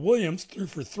Caleb Williams threw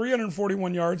for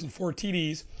 341 yards and 4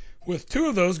 TDs, with 2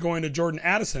 of those going to Jordan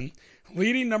Addison,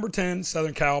 leading number 10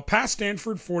 Southern Cal past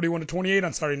Stanford 41-28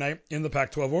 on Saturday night in the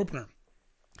Pac-12 opener.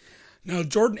 Now,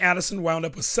 Jordan Addison wound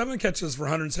up with 7 catches for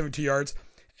 172 yards,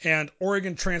 and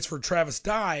Oregon transfer Travis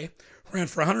Dye ran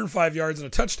for 105 yards and a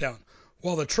touchdown,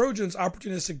 while the Trojans'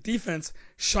 opportunistic defense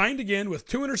shined again with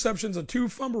 2 interceptions and 2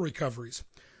 fumble recoveries.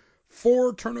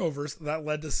 4 turnovers that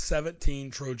led to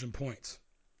 17 Trojan points.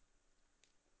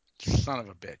 Son of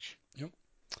a bitch. Yep.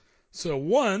 So,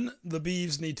 1, the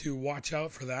Beavs need to watch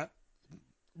out for that.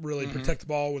 Really protect the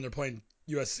ball when they're playing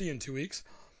USC in 2 weeks.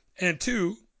 And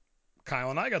 2, Kyle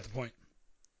and I got the point.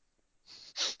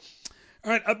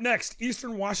 All right, up next,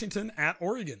 Eastern Washington at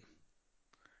Oregon.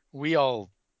 We all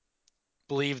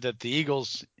believe that the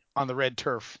Eagles on the red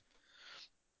turf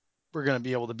were going to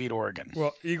be able to beat Oregon.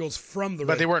 Well, Eagles from the red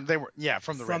turf. But they weren't. They were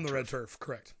from the red turf.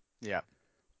 Correct. Yeah.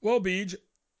 Well, Beej,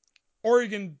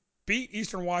 Oregon beat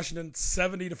Eastern Washington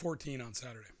 70-14 on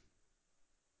Saturday.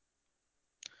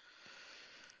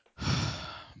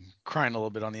 I'm crying a little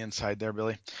bit on the inside there,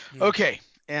 Billy. Yeah. Okay,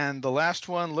 and the last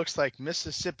one looks like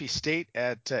Mississippi State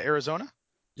at Arizona.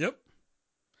 Yep.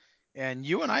 And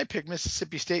you and I picked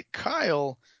Mississippi State.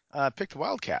 Kyle picked the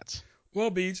Wildcats. Well,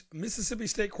 Beej, Mississippi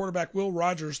State quarterback Will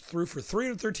Rogers threw for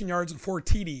 313 yards and 4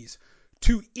 TDs,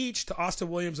 2 each to Austin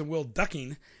Williams and Will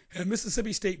Ducking, and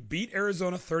Mississippi State beat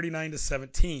Arizona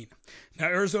 39-17. Now,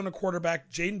 Arizona quarterback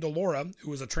Jaden DeLora,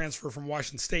 who was a transfer from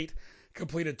Washington State,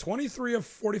 completed 23 of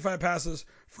 45 passes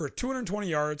for 220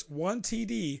 yards, 1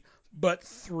 TD, but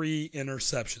 3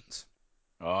 interceptions.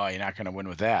 Oh, you're not going to win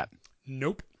with that.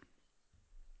 Nope.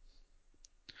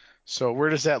 So where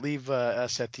does that leave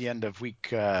us at the end of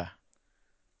week?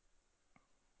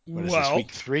 What is this,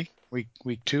 week 3?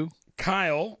 Week 2?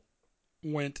 Kyle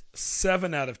went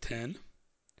 7 out of 10.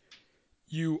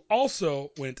 You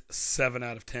also went 7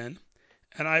 out of 10.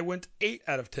 And I went 8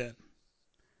 out of 10.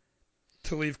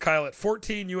 To leave Kyle at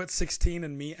 14, you at 16,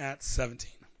 and me at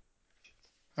 17.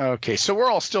 Okay, so we're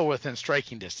all still within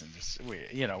striking distance.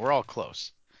 We're all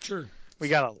close. Sure. We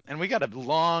got a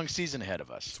long season ahead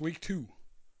of us. It's week 2.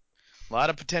 A lot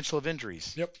of potential of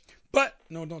injuries. Yep. But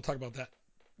no, don't talk about that.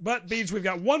 But, Beej, we've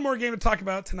got one more game to talk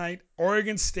about tonight.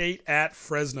 Oregon State at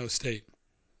Fresno State.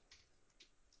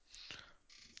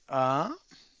 Yeah,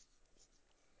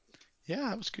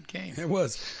 that was a good game. It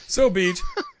was. So, Beej,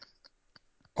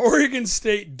 Oregon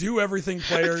State do everything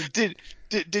player.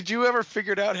 Did you ever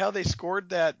figure out how they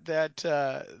scored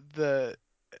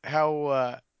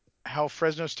how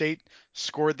Fresno State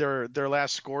scored their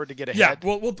last score to get ahead?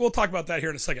 Yeah, we'll talk about that here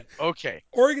in a second. Okay.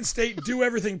 Oregon State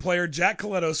do-everything player Jack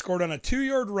Coletto scored on a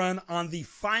 2-yard run on the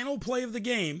final play of the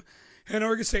game, and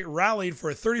Oregon State rallied for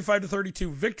a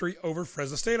 35-32 victory over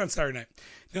Fresno State on Saturday night.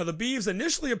 Now, the Beavs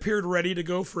initially appeared ready to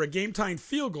go for a game-tying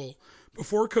field goal,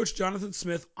 before Coach Jonathan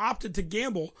Smith opted to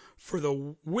gamble for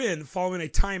the win following a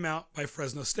timeout by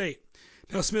Fresno State.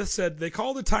 Now, Smith said, they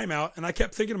called a timeout, and I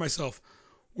kept thinking to myself,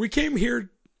 we came down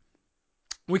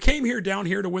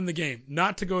here to win the game,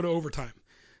 not to go to overtime.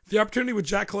 The opportunity with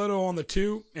Jack Coletto on the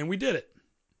 2, and we did it.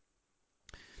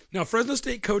 Now, Fresno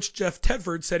State coach Jeff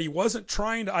Tedford said he wasn't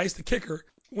trying to ice the kicker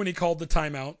when he called the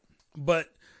timeout, but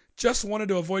just wanted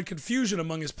to avoid confusion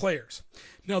among his players.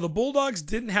 Now, the Bulldogs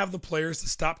didn't have the players to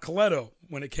stop Coletto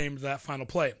when it came to that final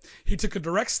play. He took a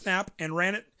direct snap and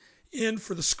ran it in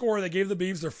for the score that gave the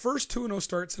Beavs their first 2-0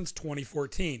 start since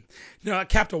 2014. Now, it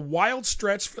capped a wild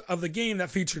stretch of the game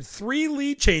that featured 3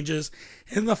 lead changes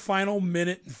in the final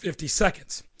minute and 50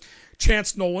 seconds.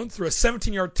 Chance Nolan threw a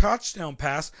 17-yard touchdown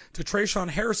pass to Trayshawn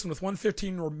Harrison with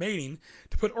 1:15 remaining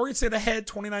to put Oregon State ahead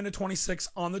 29-26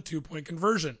 on the 2-point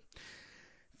conversion.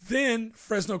 Then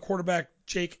Fresno quarterback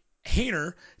Jake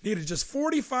Haener needed just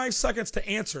 45 seconds to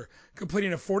answer,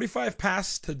 completing a 45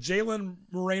 pass to Jalen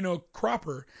Moreno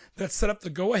Cropper that set up the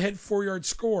go-ahead 4-yard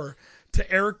score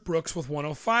to Eric Brooks with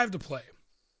 1:05 to play.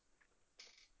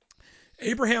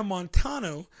 Abraham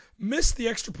Montano missed the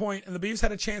extra point, and the Beavs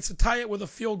had a chance to tie it with a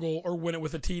field goal or win it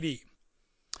with a TD.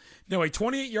 Now, a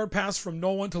 28-yard pass from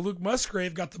Nolan to Luke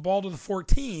Musgrave got the ball to the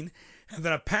 14, and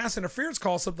then a pass interference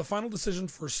call set up the final decision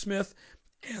for Smith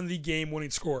and the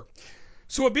game-winning score.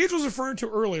 So what Beach was referring to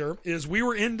earlier is we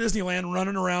were in Disneyland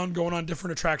running around, going on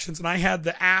different attractions, and I had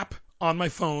the app on my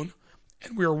phone,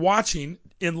 and we were watching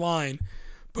in line.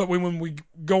 But when we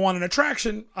go on an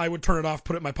attraction, I would turn it off,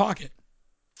 put it in my pocket.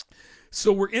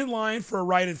 So we're in line for a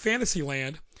ride in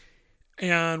Fantasyland,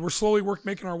 and we're slowly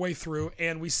making our way through,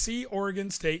 and we see Oregon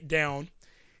State down,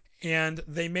 and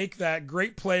they make that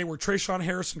great play where Trayshawn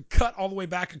Harrison cut all the way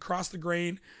back across the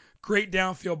grain, great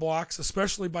downfield blocks,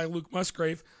 especially by Luke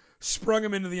Musgrave, sprung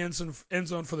him into the end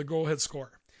zone for the go-ahead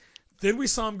score. Then we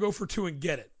saw him go for 2 and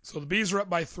get it. So the Bees are up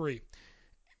by 3.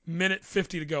 Minute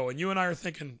 50 to go, and you and I are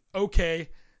thinking, okay,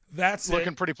 that's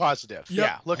looking pretty positive. Yep.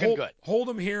 Yeah, looking good. Hold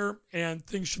them here, and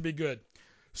things should be good.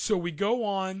 So we go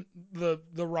on the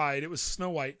ride. It was Snow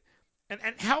White. And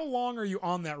how long are you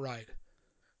on that ride?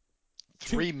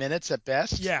 3 minutes at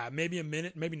best? Yeah, maybe a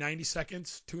minute, maybe 90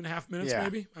 seconds, 2.5 minutes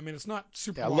maybe. I mean, it's not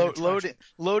super long.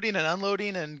 Loading and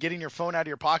unloading and getting your phone out of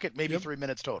your pocket, maybe 3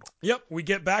 minutes total. Yep. We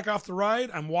get back off the ride.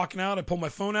 I'm walking out. I pull my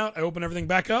phone out. I open everything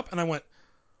back up, and I went,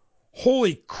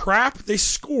 holy crap, they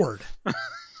scored.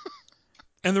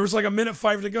 And there was like a minute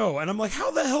 5 to go. And I'm like,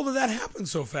 how the hell did that happen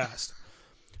so fast?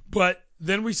 But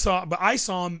I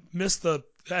saw him miss the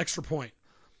extra point.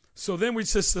 So then we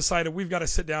just decided we've got to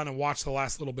sit down and watch the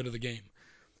last little bit of the game.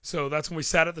 So that's when we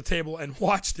sat at the table and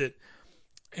watched it.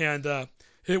 And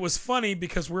it was funny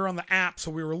because we were on the app,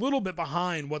 so we were a little bit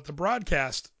behind what the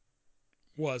broadcast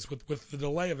was with the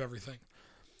delay of everything.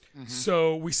 Mm-hmm.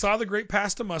 So we saw the great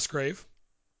pass to Musgrave.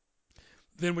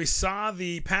 Then we saw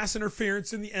the pass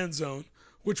interference in the end zone,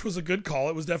 which was a good call.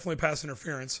 It was definitely pass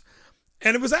interference.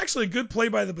 And it was actually a good play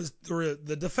by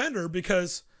the defender,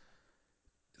 because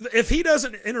if he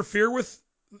doesn't interfere with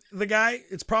the guy,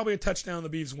 it's probably a touchdown. The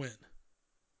Beavs win.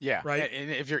 Yeah. Right. And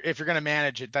if you're going to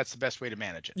manage it, that's the best way to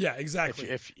manage it. Yeah, exactly.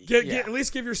 At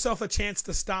least give yourself a chance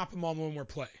to stop him on one more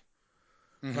play.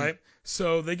 Mm-hmm. Right.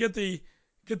 So they get the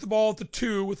ball at the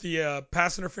 2 with the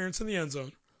pass interference in the end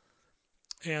zone,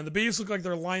 and the Beavs look like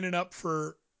they're lining up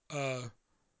for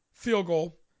field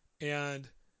goal, and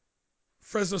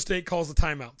Fresno State calls the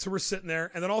timeout. So we're sitting there,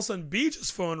 and then all of a sudden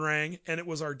Beach's phone rang, and it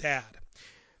was our dad.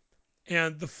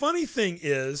 And the funny thing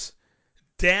is,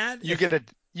 Dad...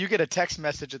 You get a text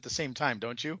message at the same time,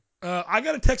 don't you? I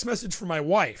got a text message from my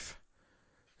wife.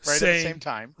 Right at the same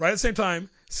time. Right at the same time,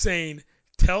 saying,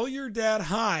 tell your dad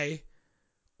hi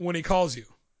when he calls you.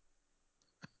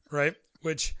 Right?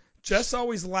 Which Jess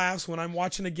always laughs when I'm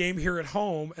watching a game here at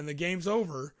home and the game's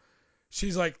over.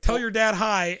 She's like, tell your dad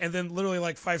hi, and then literally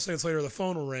like 5 seconds later the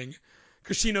phone will ring,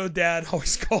 because she knows Dad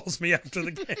always calls me after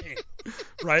the game,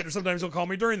 right? Or sometimes he'll call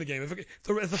me during the game. If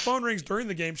the phone rings during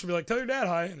the game, she'll be like, tell your dad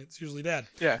hi, and it's usually Dad.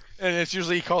 Yeah, and it's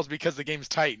usually he calls because the game's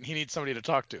tight and he needs somebody to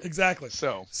talk to. Exactly.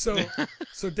 So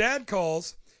Dad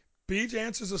calls, Beach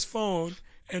answers his phone,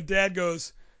 and Dad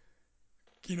goes,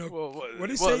 what did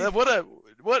he say?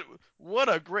 What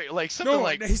a great, like something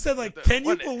like... he said like, can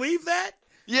you believe that?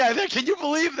 Yeah, can you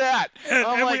believe that?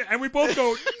 And we both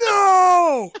go,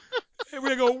 no! And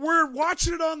we go, we're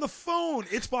watching it on the phone.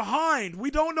 It's behind.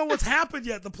 We don't know what's happened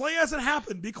yet. The play hasn't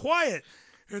happened. Be quiet.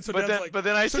 And so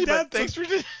thanks for...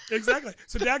 Exactly.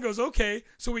 So Dad goes, okay.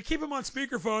 So we keep him on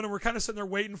speakerphone, and we're kind of sitting there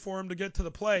waiting for him to get to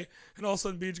the play. And all of a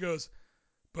sudden, Beach goes,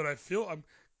 but I feel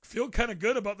kind of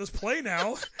good about this play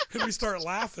now. And we start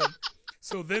laughing.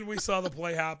 So then we saw the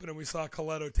play happen, and we saw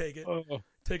Coletto take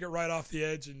it right off the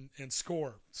edge and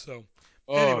score. So,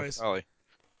 anyways, golly.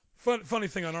 funny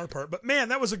thing on our part, but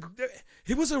man, it was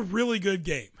a really good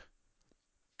game.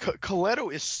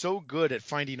 Coletto is so good at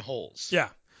finding holes. Yeah.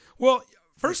 Well,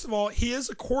 first of all, he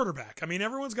is a quarterback. I mean,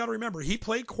 everyone's got to remember he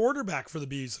played quarterback for the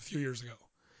Bees a few years ago.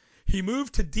 He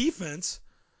moved to defense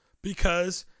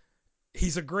because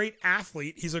he's a great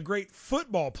athlete. He's a great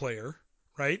football player,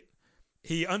 right?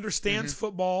 He understands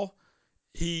football.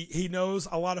 He knows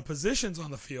a lot of positions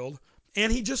on the field,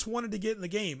 and he just wanted to get in the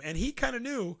game. And he kind of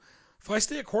knew, if I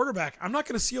stay at quarterback, I'm not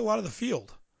going to see a lot of the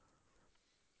field.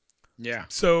 Yeah.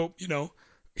 So,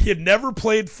 he had never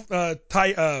played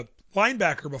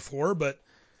linebacker before, but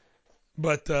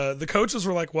the coaches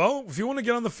were like, well, if you want to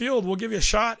get on the field, we'll give you a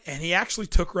shot. And he actually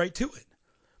took right to it.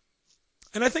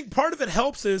 And I think part of it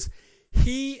helps is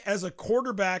he, as a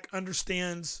quarterback,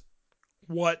 understands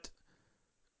what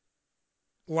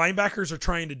linebackers are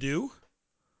trying to do.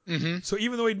 Mm-hmm. So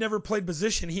even though he'd never played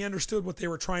position, he understood what they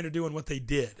were trying to do and what they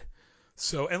did.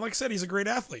 So, and like I said, he's a great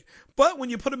athlete. But when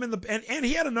you put him in and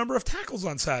he had a number of tackles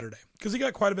on Saturday because he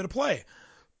got quite a bit of play.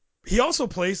 He also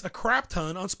plays a crap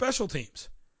ton on special teams.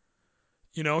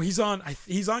 He's on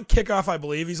kickoff, I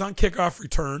believe. He's on kickoff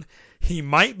return. He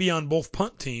might be on both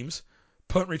punt teams,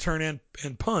 punt return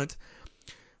and punt.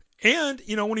 And,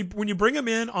 when you bring him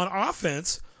in on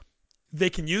offense, they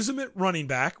can use him at running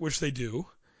back, which they do.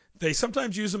 They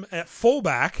sometimes use him at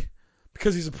fullback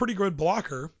because he's a pretty good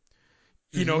blocker.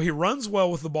 He runs well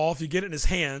with the ball if you get it in his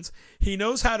hands. He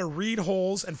knows how to read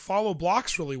holes and follow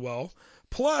blocks really well.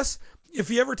 Plus, if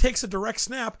he ever takes a direct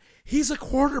snap, he's a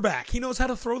quarterback. He knows how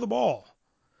to throw the ball.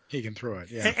 He can throw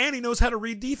it, yeah. And he knows how to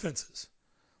read defenses.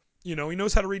 He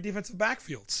knows how to read defensive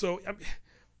backfields. So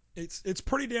it's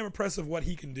pretty damn impressive what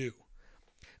he can do.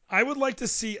 I would like to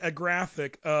see a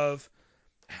graphic of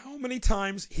how many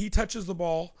times he touches the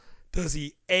ball. Does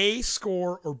he A,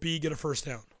 score, or B, get a first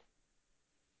down?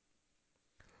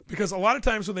 Because a lot of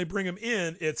times when they bring him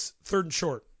in, it's third and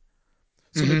short.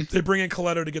 So they bring in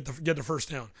Coletto to get the first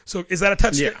down. So is that a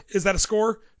touchdown? Yeah. Is that a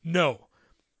score? No.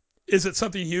 Is it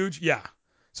something huge? Yeah.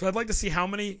 So I'd like to see how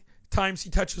many times he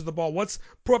touches the ball. What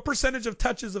percentage of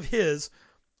touches of his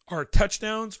are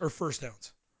touchdowns or first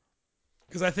downs?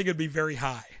 Because I think it'd be very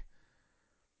high.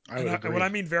 I would agree. And when I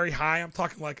mean very high, I'm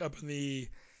talking like up in the,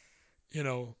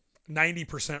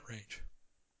 90% range.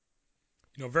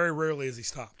 Very rarely is he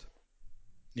stopped.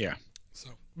 Yeah. So,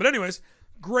 but anyways,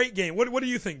 great game. What do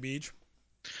you think, Beej?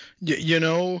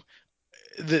 The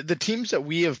teams that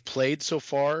we have played so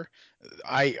far,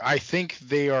 I think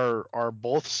they are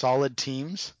both solid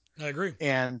teams. I agree.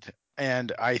 And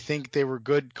I think they were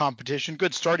good competition,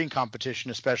 good starting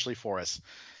competition, especially for us.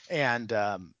 And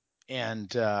I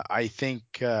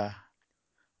think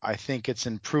it's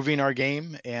improving our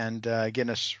game and getting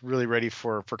us really ready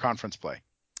for conference play.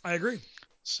 I agree.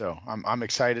 So I'm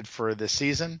excited for this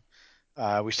season.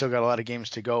 We still got a lot of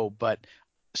games to go, but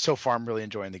so far I'm really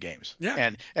enjoying the games.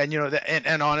 Yeah.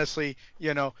 And honestly,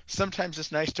 sometimes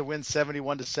it's nice to win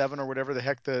 71-7 or whatever the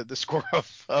heck the score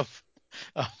of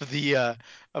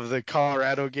the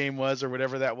Colorado game was or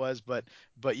whatever that was. But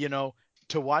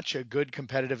to watch a good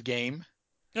competitive game.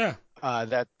 Yeah.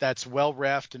 That's well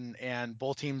reffed and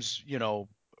both teams,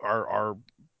 are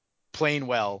playing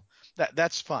well.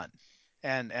 That's fun.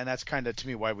 And that's kind of to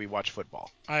me why we watch football.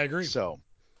 I agree. So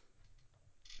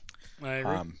I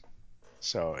agree.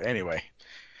 So anyway,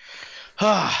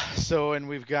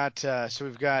 we've got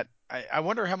I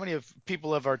wonder how many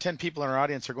people of our 10 people in our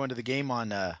audience are going to the game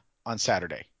on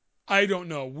Saturday. I don't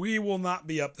know. We will not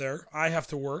be up there. I have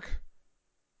to work.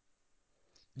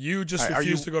 You just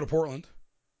refuse to go to Portland.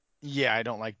 Yeah, I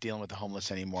don't like dealing with the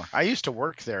homeless anymore. I used to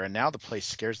work there, and now the place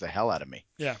scares the hell out of me.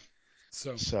 Yeah.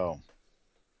 So.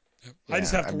 Yeah. I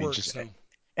just have to work.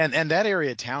 And that area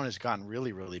of town has gotten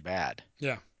really, really bad.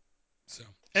 Yeah. So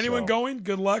anyone going,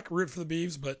 good luck. Root for the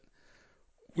Beavs, but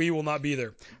we will not be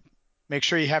there. Make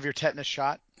sure you have your tetanus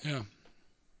shot. Yeah.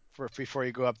 Before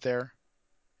you go up there,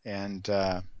 and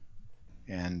I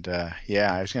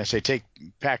was going to say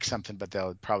pack something, but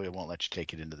they'll probably won't let you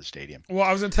take it into the stadium. Well,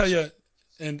 I was going to tell you,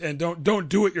 and don't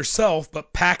do it yourself,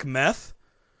 but pack meth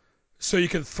so you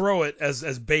can throw it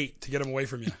as bait to get them away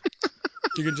from you.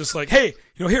 You can just like, hey,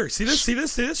 here, see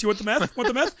this? You want the meth?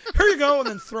 Here you go, and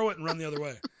then throw it and run the other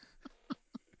way.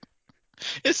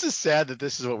 It's just sad that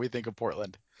this is what we think of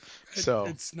Portland.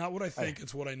 It's not what I think;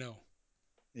 it's what I know.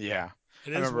 Yeah,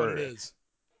 it is what it is.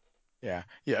 Yeah.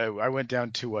 I went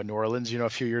down to New Orleans, a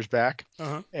few years back,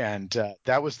 and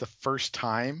that was the first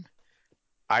time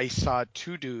I saw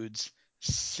two dudes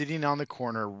sitting on the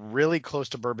corner, really close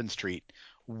to Bourbon Street,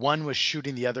 one was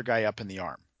shooting the other guy up in the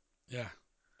arm. Yeah.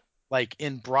 Like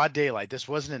in broad daylight. This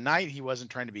wasn't at night. He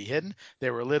wasn't trying to be hidden. They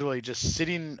were literally just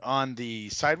sitting on the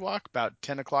sidewalk about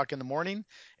 10 o'clock in the morning,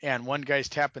 and one guy's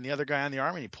tapping the other guy on the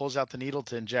arm, and he pulls out the needle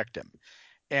to inject him.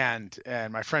 And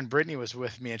my friend Brittany was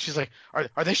with me, and she's like, "Are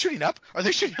they shooting up? Are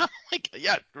they shooting up?" I'm like,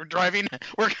 yeah, we're driving.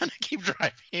 We're gonna keep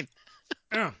driving.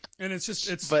 Yeah, and it's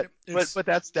just but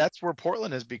that's where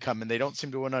Portland has become, and they don't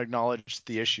seem to want to acknowledge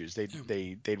the issues.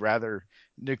 They'd rather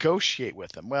negotiate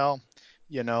with them. Well,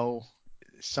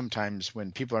 sometimes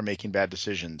when people are making bad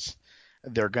decisions,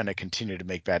 they're going to continue to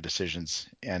make bad decisions,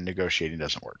 and negotiating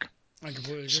doesn't work. I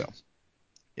completely agree. So,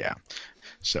 yeah.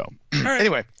 So, all right.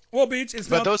 Anyway. Well, Beach,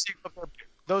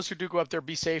 those who do go up there,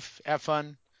 be safe, have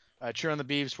fun, cheer on the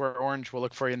Beavs, wear orange. We'll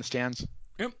look for you in the stands.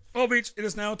 Yep. Well, Beach, it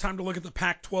is now time to look at the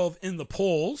Pac-12 in the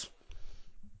polls.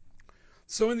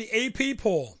 So in the AP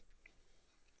poll,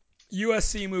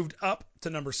 USC moved up to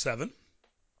number 7.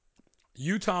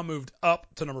 Utah moved up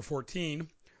to number 14.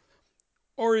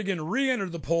 Oregon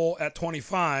re-entered the poll at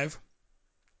 25.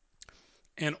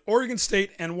 And Oregon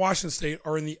State and Washington State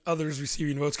are in the others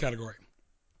receiving votes category.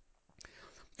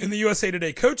 In the USA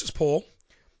Today coaches poll,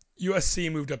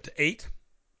 USC moved up to 8.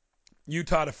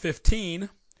 Utah to 15.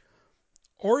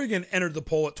 Oregon entered the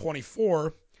poll at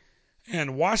 24.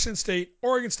 And Washington State,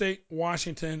 Oregon State,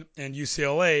 Washington, and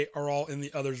UCLA are all in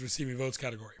the others receiving votes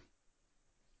category.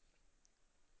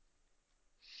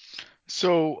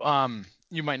 So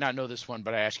you might not know this one,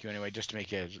 but I ask you anyway, just to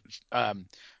make it.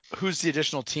 Who's the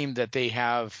additional team that they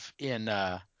have in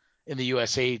the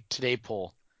USA Today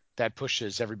poll that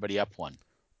pushes everybody up one?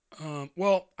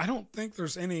 Well, I don't think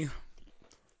there's any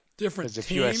different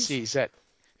teams.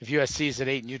 If USC is at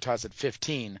 8 and Utah's at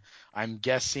 15, I'm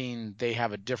guessing they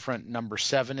have a different number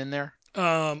 7 in there.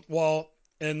 Well,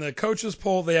 in the coaches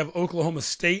poll, they have Oklahoma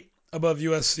State above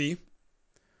USC,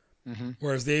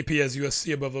 whereas the AP has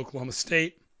USC above Oklahoma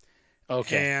State.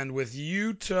 Okay. And with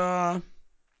Utah,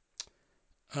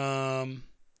 they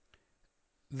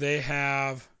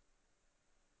have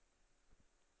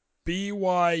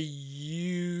BYU.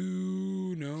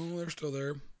 No, they're still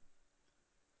there.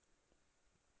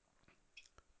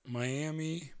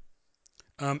 Miami.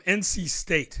 NC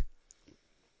State.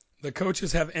 The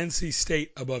coaches have NC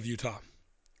State above Utah.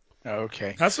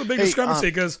 Okay. That's a big discrepancy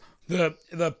because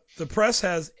the press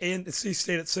has NC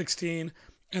State at 16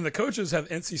 and the coaches have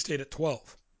NC State at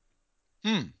 12.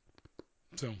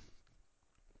 So.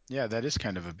 Yeah, that is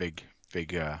kind of a big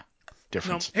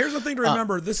difference. Now, here's the thing to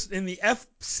remember. This in the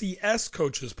FCS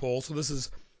coaches poll, so this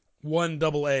is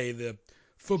 1AA, the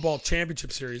football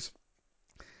championship series.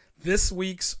 This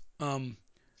week's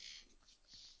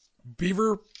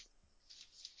Beaver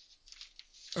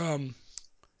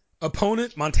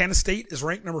opponent, Montana State, is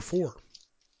ranked number 4.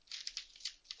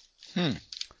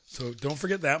 So don't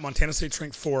forget that. Montana State's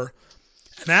ranked 4.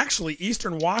 And actually,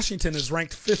 Eastern Washington is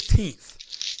ranked 15th.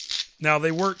 Now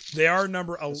they were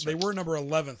number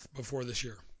 11th before this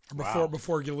year, or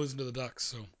before losing to the Ducks.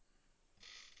 So,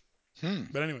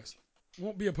 but anyways,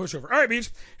 won't be a pushover. All right, Beach.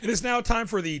 It is now time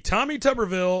for the Tommy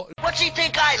Tuberville. What's he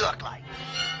think I look like?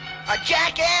 A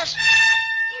jackass?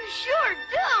 You sure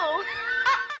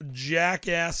do.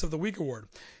 Jackass of the Week Award.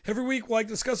 Every week, we'll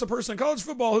discuss a person in college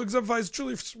football who exemplifies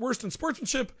truly worst in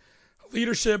sportsmanship,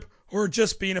 leadership, or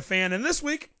just being a fan. And this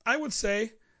week, I would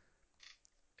say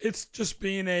it's just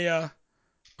being a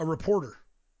reporter.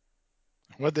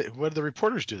 What did the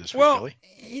reporters do this week, Billy?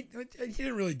 He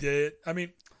didn't really do it. I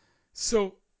mean,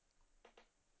 so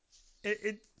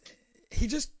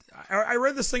I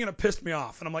read this thing and it pissed me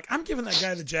off. And I'm like, I'm giving that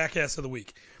guy the Jackass of the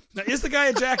Week. Now, is the guy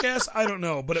a jackass? I don't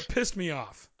know, but it pissed me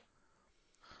off.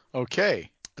 Okay.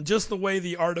 Just the way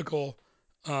the article,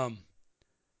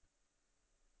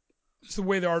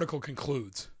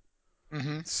 concludes.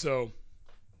 So,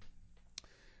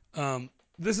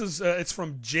 this is it's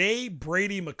from J.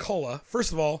 Brady McCullough.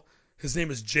 First of all, his name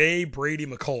is J. Brady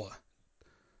McCullough.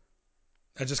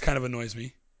 That just kind of annoys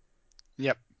me.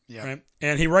 Yep. Right?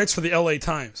 And he writes for the LA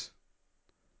Times.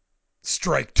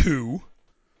 Strike 2.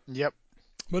 Yep.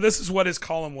 But this is what his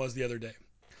column was the other day.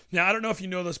 Now, I don't know if you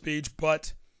know this, Beach,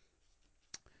 but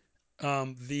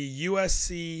the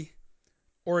USC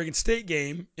Oregon State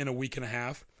game in a week and a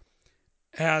half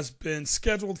has been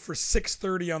scheduled for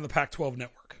 6:30 on the Pac-12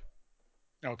 network.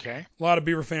 Okay. A lot of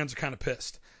Beaver fans are kind of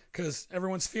pissed because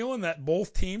everyone's feeling that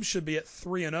both teams should be at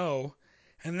 3-0,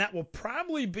 and that will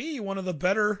probably be one of the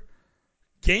better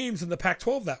games in the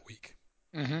Pac-12 that week.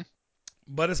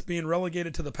 But it's being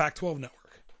relegated to the Pac-12 network.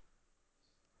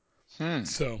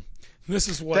 So this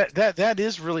is what that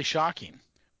is really shocking.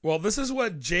 Well, this is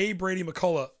what J. Brady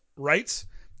McCullough writes,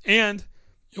 and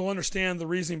you'll understand the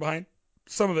reasoning behind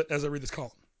some of it as I read this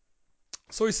column.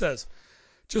 So he says,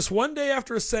 just one day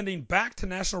after ascending back to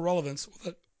national relevance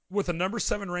with a number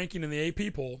 7 ranking in the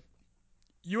AP poll,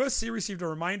 USC received a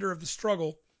reminder of the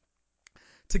struggle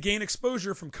to gain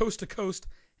exposure from coast to coast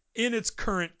in its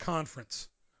current conference.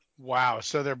 Wow,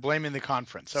 so they're blaming the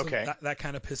conference. Okay. So that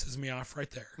kind of pisses me off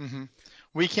right there. Mm-hmm.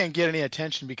 We can't get any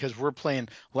attention because we're playing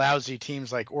lousy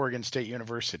teams like Oregon State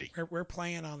University. We're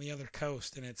playing on the other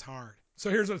coast, and it's hard. So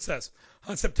here's what it says.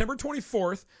 On September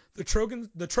 24th,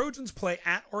 the Trojans play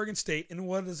at Oregon State in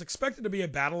what is expected to be a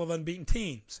battle of unbeaten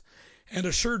teams and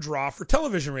a sure draw for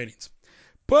television ratings.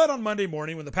 But on Monday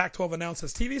morning, when the Pac-12 announced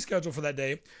its TV schedule for that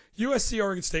day,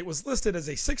 USC-Oregon State was listed as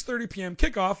a 6:30 p.m.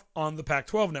 kickoff on the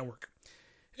Pac-12 network.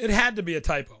 It had to be a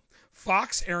typo.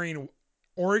 Fox airing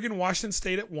Oregon-Washington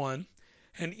State at 1,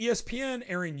 and ESPN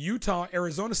airing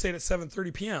Utah-Arizona State at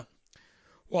 7:30 p.m.,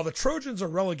 while the Trojans are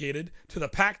relegated to the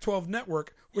Pac-12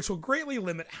 network, which will greatly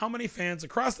limit how many fans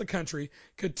across the country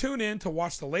could tune in to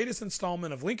watch the latest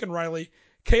installment of Lincoln Riley,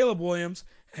 Caleb Williams,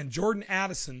 and Jordan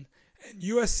Addison and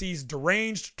USC's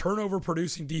deranged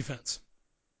turnover-producing defense.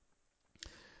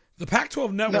 The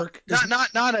Pac-12 network is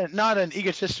not an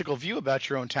egotistical view about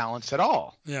your own talents at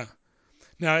all. Yeah.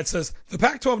 Now it says the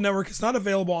Pac-12 network is not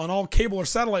available on all cable or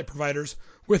satellite providers,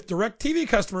 with DirecTV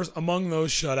customers among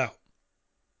those shut out.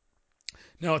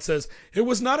 Now it says it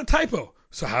was not a typo.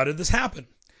 So how did this happen?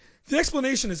 The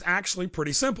explanation is actually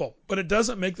pretty simple, but it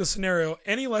doesn't make the scenario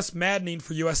any less maddening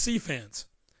for USC fans.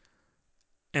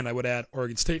 And I would add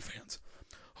Oregon State fans.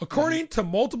 According to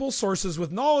multiple sources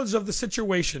with knowledge of the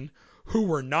situation who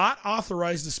were not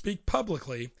authorized to speak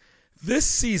publicly, this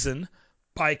season,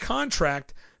 by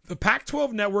contract, the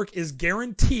Pac-12 network is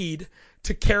guaranteed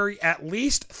to carry at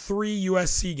least 3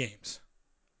 USC games.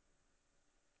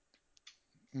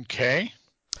 Okay.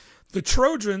 The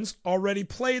Trojans already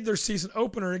played their season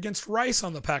opener against Rice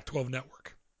on the Pac-12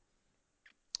 network.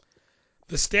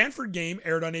 The Stanford game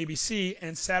aired on ABC,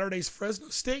 and Saturday's Fresno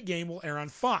State game will air on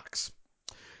Fox.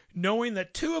 Knowing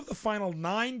that 2 of the final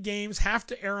 9 games have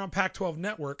to air on Pac-12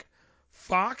 network,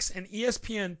 Fox and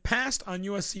ESPN passed on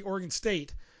USC-Oregon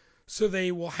State, so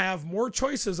they will have more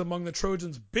choices among the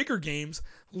Trojans' bigger games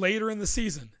later in the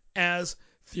season, as,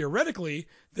 theoretically,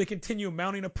 they continue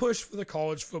mounting a push for the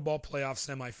college football playoff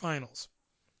semifinals.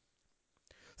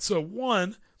 So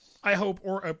I hope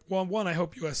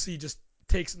USC just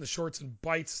takes it in the shorts and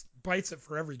bites it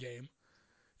for every game.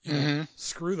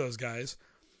 Screw those guys.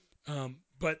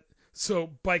 But so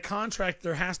by contract,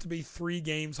 there has to be 3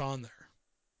 games on there.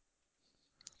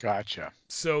 Gotcha.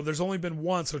 So there's only been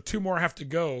 1, so 2 more have to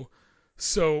go.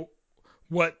 So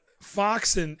what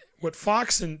Fox and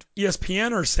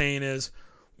ESPN are saying is,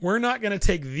 we're not going to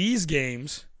take these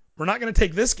games. We're not going to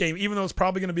take this game, even though it's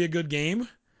probably going to be a good game.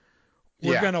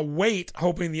 We're going to wait,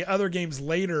 hoping the other games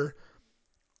later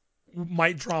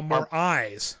might draw more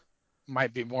eyes.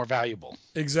 Might be more valuable.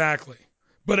 Exactly.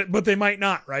 But they might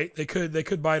not, right? They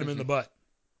could bite them in the butt.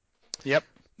 Yep.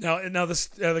 Now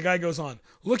the guy goes on.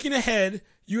 Looking ahead,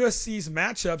 USC's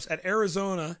matchups at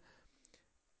Arizona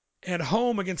and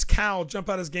home against Cal jump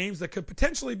out as games that could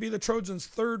potentially be the Trojans'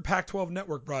 3rd Pac-12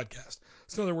 network broadcast.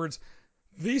 So in other words,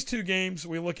 these 2 games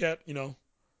we look at,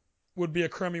 would be a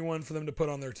crummy one for them to put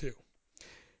on there too.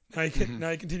 Now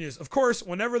he continues. Of course,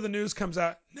 whenever the news comes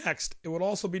out next, it would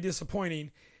also be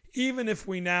disappointing, even if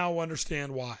we now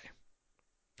understand why.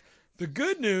 The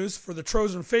good news for the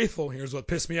Trojan faithful, here's what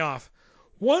pissed me off.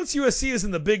 Once USC is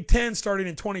in the Big Ten starting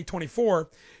in 2024,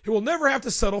 it will never have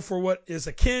to settle for what is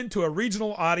akin to a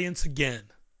regional audience again.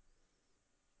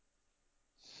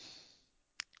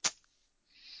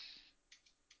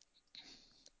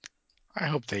 I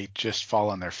hope they just fall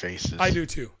on their faces. I do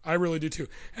too. I really do too.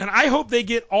 And I hope they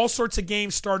get all sorts of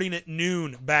games starting at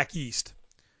noon back east.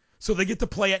 So they get to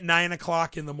play at 9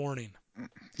 o'clock in the morning.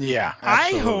 Yeah,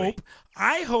 absolutely.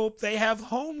 I hope they have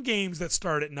home games that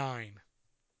start at 9.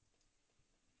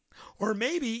 Or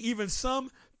maybe even some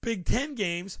Big Ten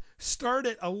games start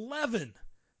at 11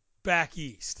 back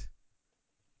east.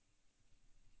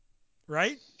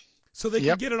 Right? So they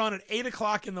can get it on at 8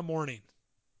 o'clock in the morning.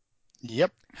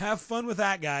 Yep. Have fun with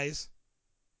that, guys.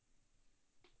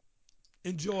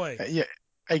 Enjoy. Yeah.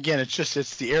 Again,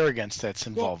 it's the arrogance that's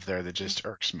involved there that just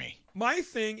irks me. My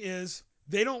thing is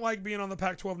they don't like being on the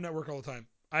Pac-12 network all the time.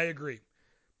 I agree.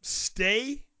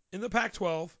 Stay in the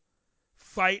Pac-12.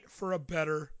 Fight for a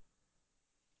better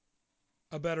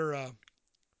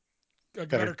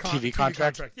TV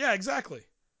contract. Yeah, exactly.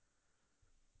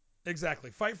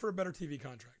 Fight for a better TV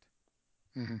contract.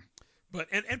 Mm-hmm. But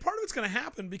and part of it's going to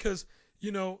happen because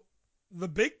the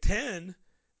Big Ten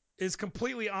is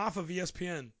completely off of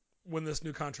ESPN when this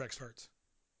new contract starts.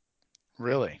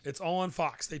 Really? It's all on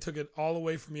Fox. They took it all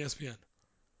away from ESPN.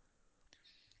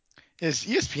 Is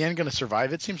ESPN going to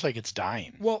survive? It seems like it's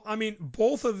dying. Well, I mean,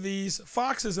 both of these,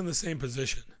 Fox is in the same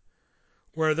position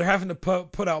where they're having to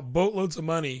put out boatloads of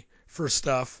money for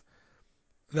stuff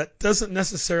that doesn't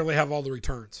necessarily have all the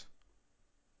returns.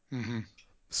 Mm-hmm.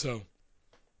 So,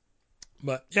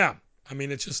 but yeah, I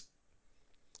mean, it's just,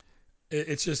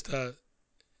 like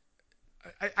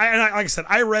I said,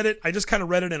 I read it. I just kind of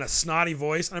read it in a snotty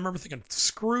voice. And I remember thinking,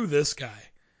 screw this guy.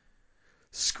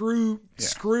 Screw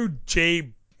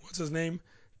Jay, what's his name?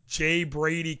 Jay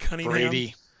Brady Cunningham.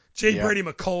 Brady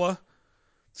McCullough.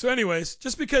 So anyways,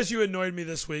 just because you annoyed me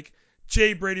this week,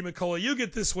 Jay Brady McCullough, you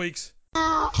get this week's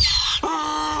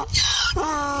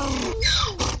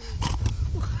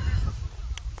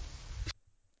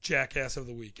Jackass of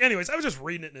the Week. Anyways, I was just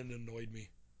reading it and it annoyed me.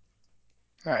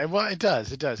 All right. Well, it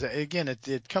does. It does. Again,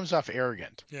 it comes off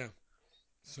arrogant. Yeah.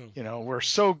 So we're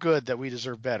so good that we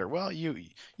deserve better. Well, you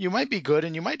might be good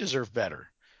and you might deserve better,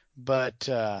 but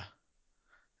I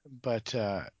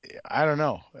don't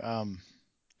know.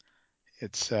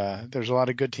 There's a lot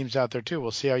of good teams out there too.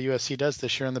 We'll see how USC does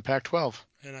this year in the Pac-12.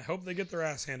 And I hope they get their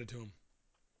ass handed to them.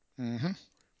 Mm-hmm.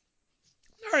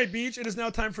 All right, Beach. It is now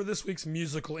time for this week's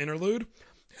musical interlude.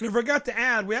 And I forgot to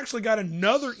add, we actually got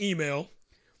another email,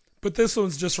 but this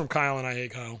one's just from Kyle, and I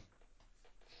hate Kyle.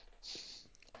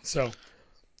 So,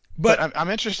 but I'm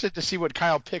interested to see what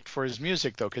Kyle picked for his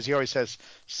music, though, because he always has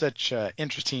such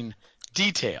interesting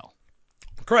detail.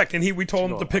 Correct, and we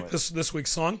told him to pick this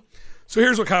week's song. So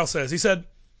here's what Kyle says. He said,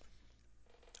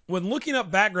 when looking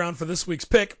up background for this week's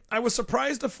pick, I was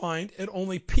surprised to find it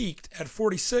only peaked at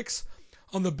 46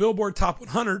 on the Billboard Top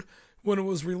 100 when it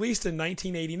was released in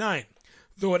 1989,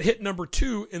 though it hit number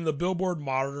 2 in the Billboard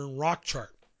Modern Rock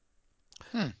chart.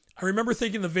 I remember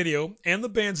thinking the video and the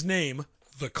band's name,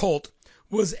 The Cult,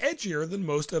 was edgier than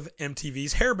most of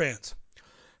MTV's hair bands,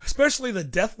 especially the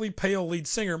deathly pale lead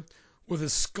singer with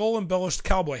his skull-embellished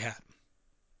cowboy hat.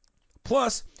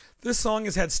 Plus, this song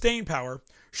has had staying power,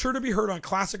 sure to be heard on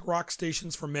classic rock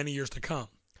stations for many years to come.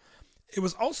 It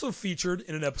was also featured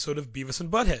in an episode of Beavis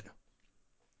and Butthead.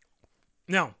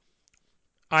 Now,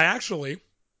 I actually,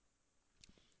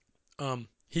 and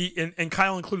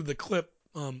Kyle included the clip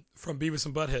from Beavis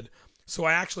and Butthead, so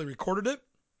I actually recorded it,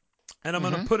 and I'm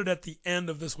going to put it at the end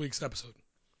of this week's episode.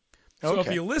 So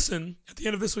if you listen, at the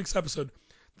end of this week's episode,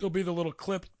 there'll be the little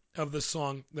clip of this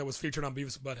song that was featured on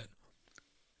Beavis and Butthead.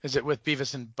 Is it with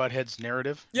Beavis and Butthead's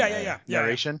narrative? Yeah.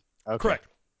 Narration? Yeah. Okay. Correct.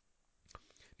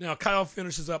 Now, Kyle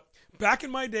finishes up. Back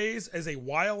in my days as a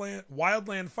wildland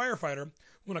firefighter,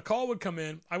 when a call would come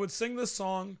in, I would sing this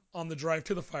song on the drive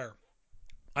to the fire.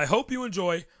 I hope you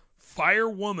enjoy Fire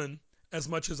Woman as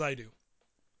much as I do.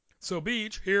 So,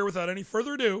 Beach, here without any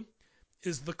further ado,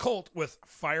 is The Cult with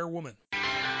Fire Woman.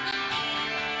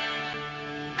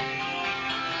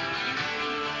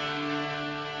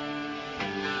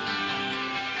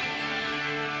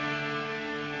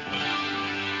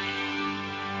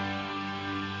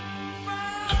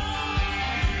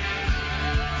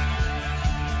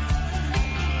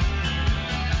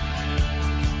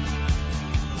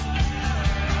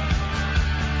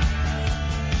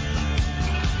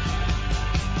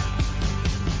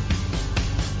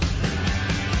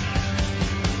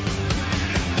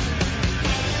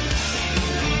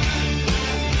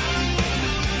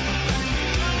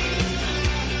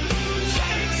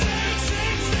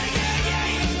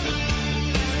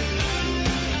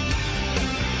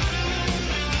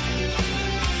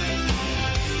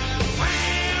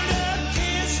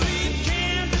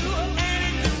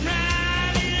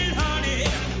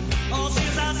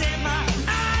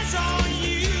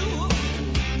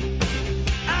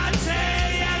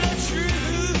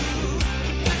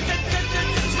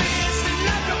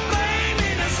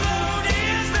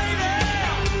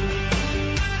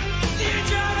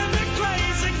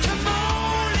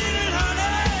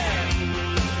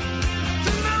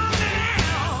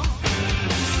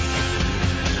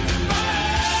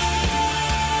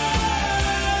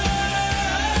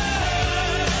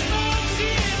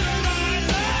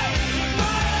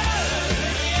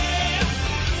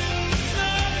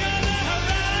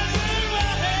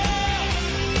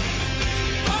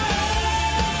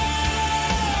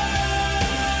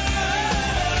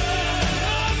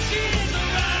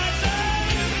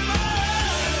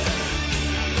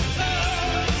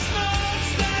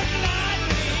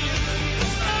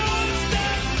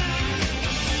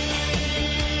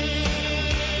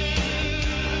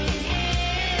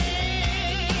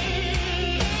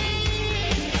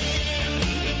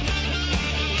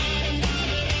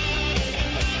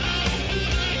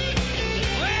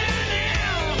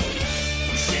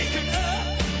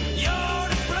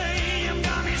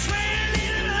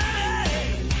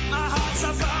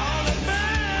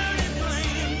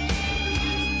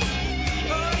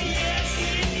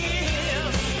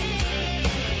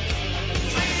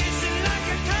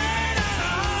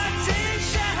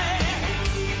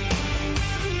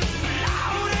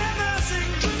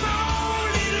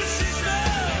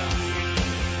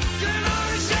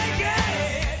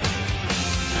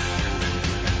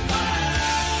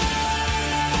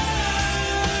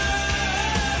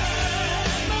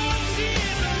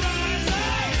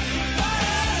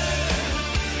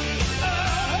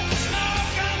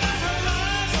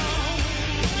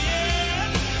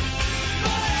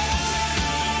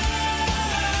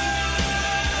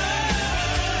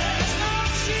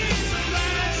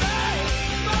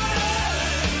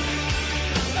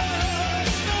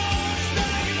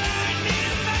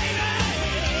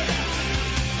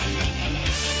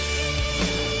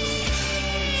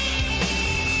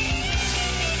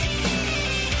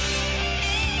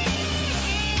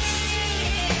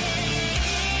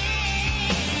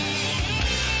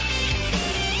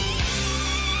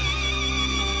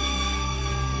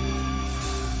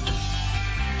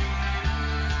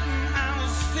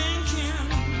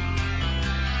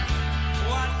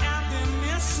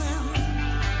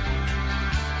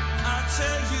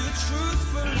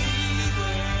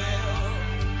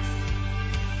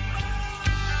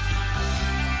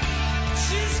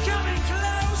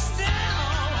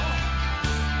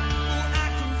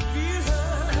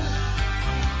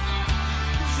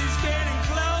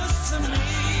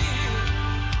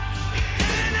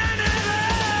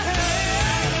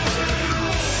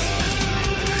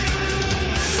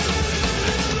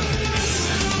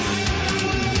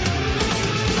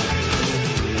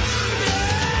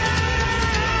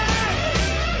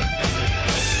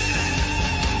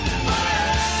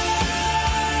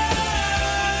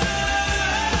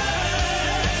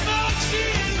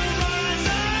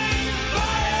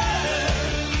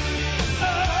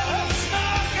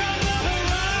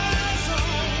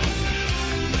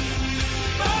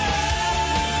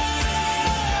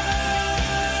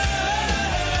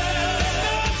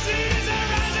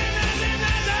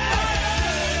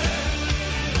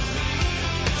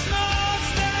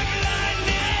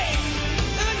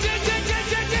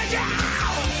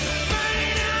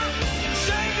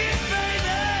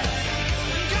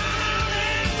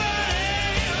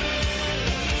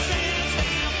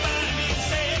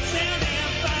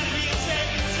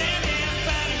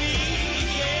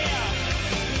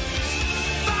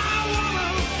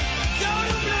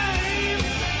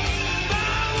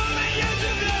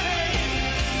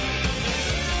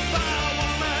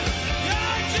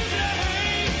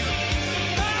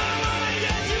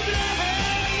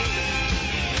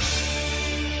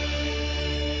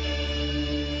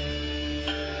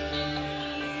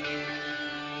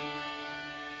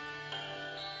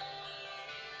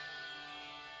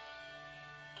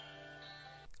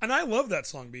 And I love that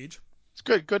song, Beach. It's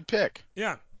good pick.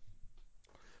 Yeah.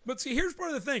 But see, here's part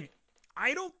of the thing.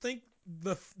 I don't think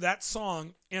that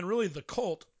song and really the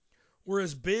Cult were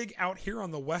as big out here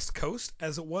on the West Coast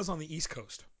as it was on the East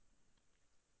Coast.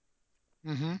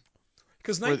 Mm-hmm.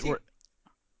 Because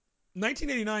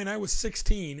 1989, I was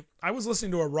 16. I was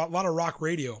listening to a lot of rock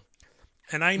radio,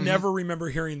 and I never remember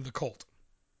hearing the Cult.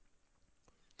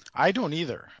 I don't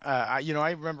either.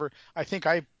 I remember. I think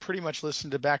I pretty much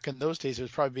listened to back in those days. It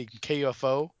was probably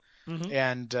KUFO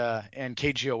and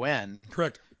KGON.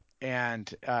 Correct.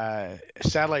 And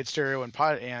satellite stereo and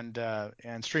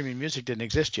streaming music didn't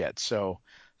exist yet, so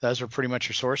those were pretty much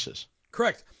your sources.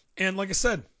 Correct. And like I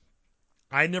said,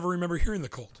 I never remember hearing the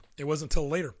Cult. It wasn't until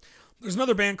later. There's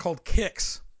another band called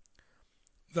Kix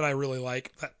that I really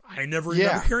like that I never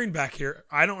remember hearing back here.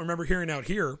 I don't remember hearing out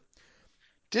here.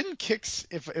 Didn't Kix,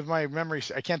 if my memory,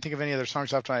 I can't think of any other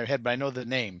songs off the top of my head, but I know the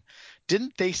name.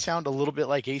 Didn't they sound a little bit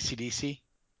like AC/DC?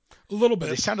 A little bit.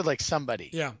 They sounded like somebody.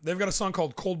 Yeah, they've got a song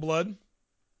called Cold Blood.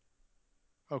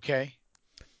 Okay.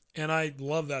 And I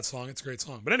love that song. It's a great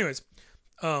song. But anyways,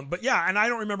 but yeah, and I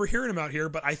don't remember hearing them out here,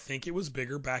 but I think it was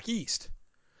bigger back east.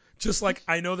 Just like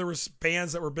I know there was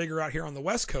bands that were bigger out here on the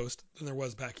West Coast than there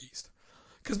was back east.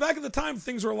 Because back at the time,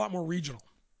 things were a lot more regional.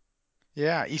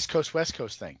 Yeah, East Coast, West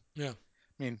Coast thing. Yeah.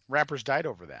 I mean, rappers died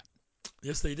over that.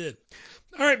 Yes, they did.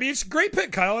 All right, Beach. Great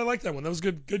pick, Kyle. I like that one. That was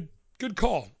good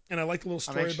call. And I like the little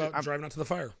story about driving out to the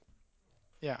fire.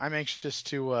 Yeah, I'm anxious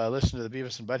to listen to the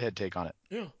Beavis and Butthead take on it.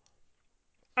 Yeah.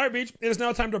 All right, Beach. It is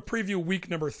now time to preview week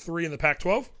number 3 in the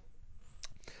Pac-12.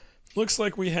 Looks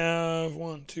like we have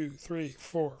 1, 2, 3,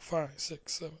 4, 5,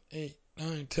 6, 7, 8,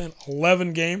 9, 10,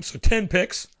 11 games. So 10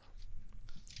 picks.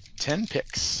 10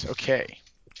 picks. Okay.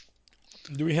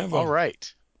 Do we have All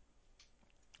right.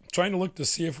 I'm trying to look to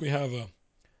see if we have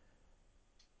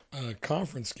a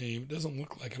conference game. It doesn't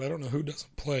look like it. I don't know who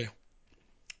doesn't play.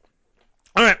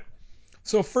 All right.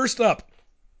 So first up,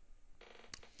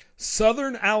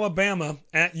 Southern Alabama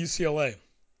at UCLA.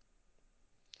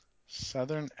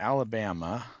 Southern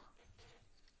Alabama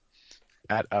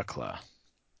at UCLA.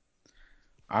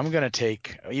 I'm going to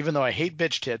take, even though I hate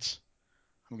bitch tits,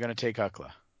 I'm going to take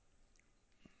UCLA.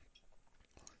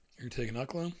 You're taking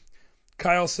UCLA?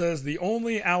 Kyle says the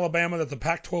only Alabama that the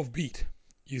Pac-12 beat,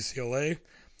 UCLA.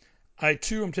 I,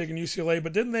 too, am taking UCLA,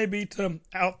 but didn't they beat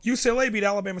UCLA beat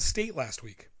Alabama State last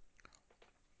week?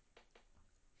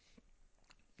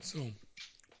 So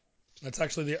that's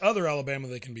actually the other Alabama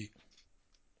they can beat.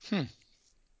 All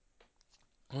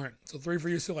right, so 3 for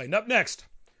UCLA. And up next,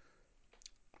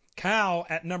 Cal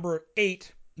at number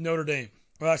 8, Notre Dame.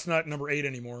 Well, that's not number 8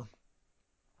 anymore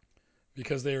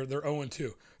because they're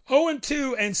 0-2.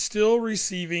 0-2 and still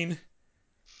receiving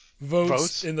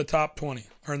votes in the top 20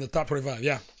 or in the top 25.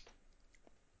 Yeah.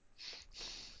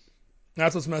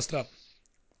 That's what's messed up.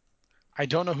 I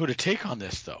don't know who to take on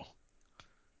this, though.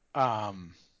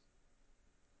 I'm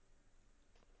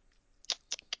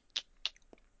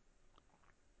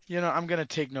going to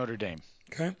take Notre Dame.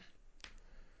 Okay.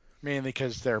 Mainly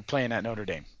because they're playing at Notre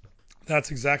Dame.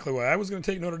 That's exactly why I was going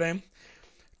to take Notre Dame.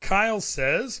 Kyle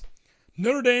says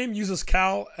Notre Dame uses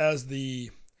Cal as the,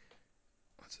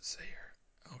 what's it say here?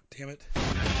 Oh, damn it.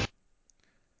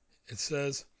 It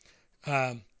says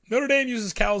Notre Dame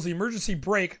uses Cal as the emergency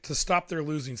brake to stop their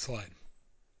losing slide.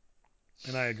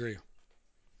 And I agree.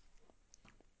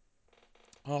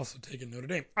 Also taking Notre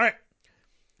Dame. All right.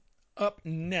 Up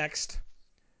next,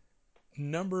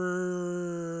 number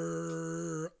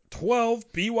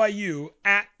 12, BYU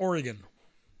at Oregon.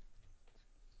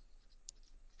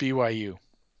 BYU.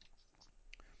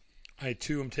 I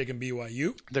too am taking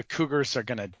BYU. The Cougars are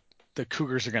gonna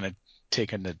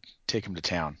take him to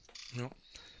town. No.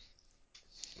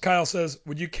 Kyle says,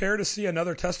 would you care to see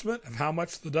another testament of how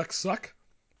much the Ducks suck?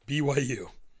 BYU.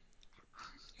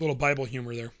 Little Bible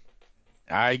humor there.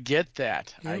 I get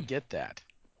that. Yeah. I get that.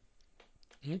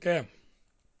 Okay. All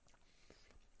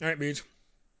right, Beach.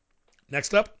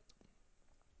 Next up,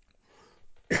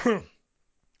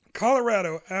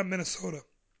 Colorado at Minnesota.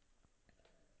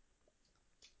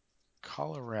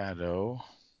 Colorado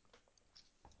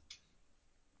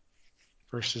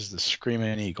versus the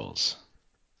Screaming Eagles.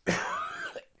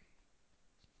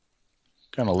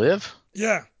 Gonna live?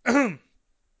 Yeah. I'm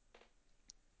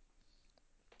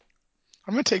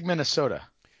gonna take Minnesota.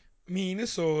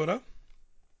 Minnesota.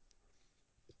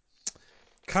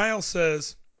 Kyle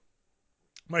says,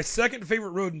 my second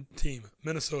favorite road team,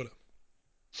 Minnesota.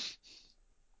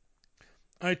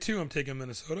 I too am taking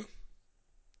Minnesota.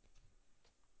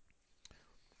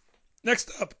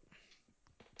 Next up,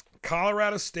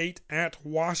 Colorado State at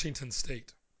Washington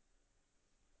State.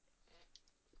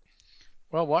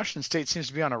 Well, Washington State seems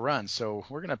to be on a run, so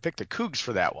we're going to pick the Cougs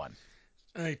for that one.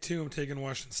 I, too, am taking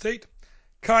Washington State.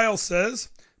 Kyle says,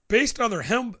 based on their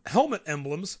helmet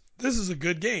emblems, this is a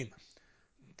good game.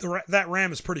 That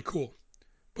Ram is pretty cool,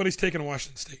 but he's taking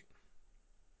Washington State.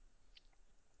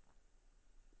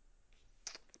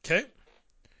 Okay.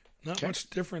 Not much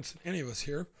difference in any of us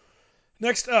here.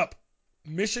 Next up,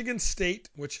 Michigan State,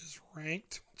 which is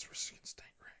ranked. What's Michigan State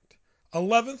ranked?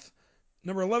 11th.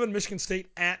 Number 11, Michigan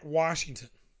State at Washington.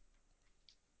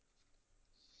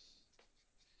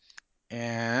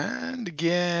 And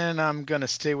again, I'm going to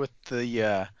stay with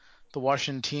the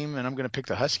Washington team, and I'm going to pick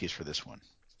the Huskies for this one.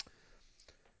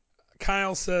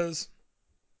 Kyle says,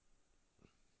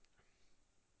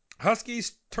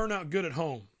 Huskies turn out good at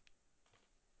home.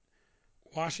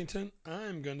 Washington,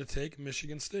 I'm going to take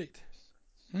Michigan State.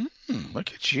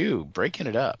 Look at you, breaking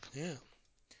it up. Yeah.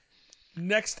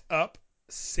 Next up,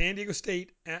 San Diego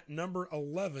State at number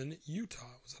 11, Utah.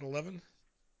 Was that 11?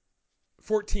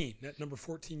 14. At number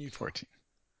 14, Utah. 14.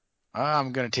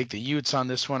 I'm going to take the Utes on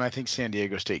this one. I think San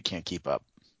Diego State can't keep up.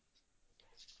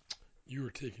 You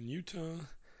are taking Utah.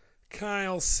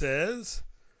 Kyle says,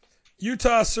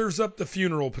 Utah serves up the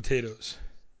funeral potatoes.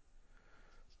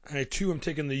 I, too, am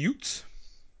taking the Utes.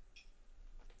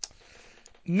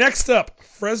 Next up,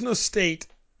 Fresno State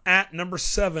at number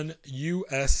 7,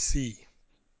 USC.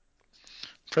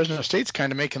 Fresno State's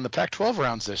kind of making the Pac-12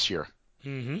 rounds this year.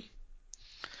 Mm-hmm.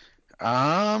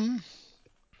 I'm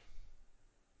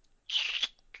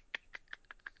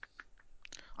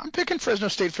picking Fresno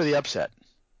State for the upset.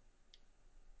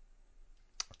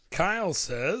 Kyle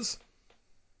says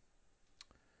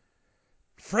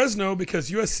Fresno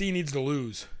because USC needs to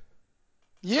lose.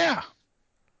 Yeah.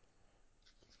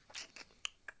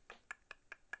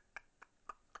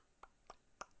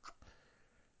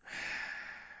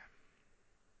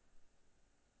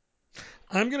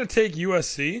 I'm going to take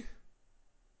USC,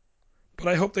 but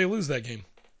I hope they lose that game.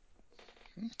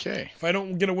 Okay. If I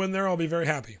don't get a win there, I'll be very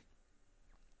happy.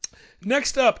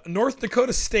 Next up, North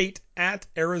Dakota State at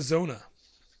Arizona.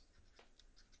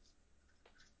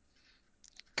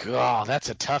 God, that's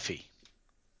a toughie.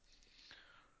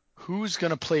 Who's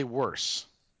going to play worse?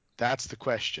 That's the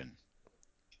question.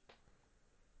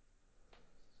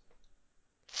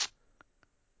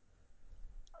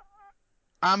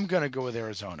 I'm going to go with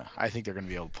Arizona. I think they're going to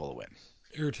be able to pull a win.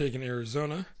 You're taking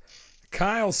Arizona.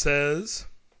 Kyle says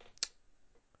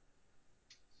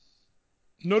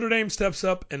Notre Dame steps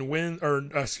up and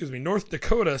North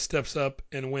Dakota steps up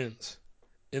and wins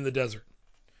in the desert.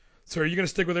 So are you going to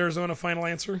stick with Arizona, final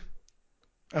answer?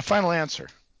 A final answer.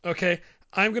 Okay.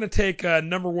 I'm going to take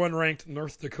number 1 ranked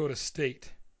North Dakota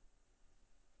State.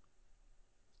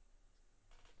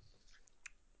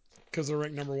 Because they're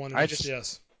ranked number 1 in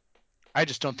FCS. I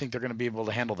just don't think they're going to be able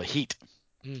to handle the heat.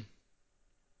 All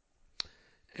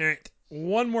right.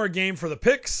 One more game for the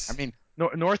picks. I mean,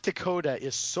 North Dakota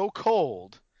is so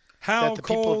cold. How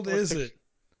cold is it?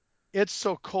 It's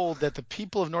so cold that the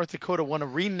people of North Dakota want to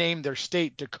rename their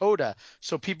state Dakota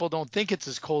so people don't think it's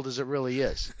as cold as it really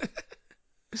is.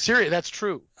 Seriously, that's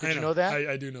true. Did you know that?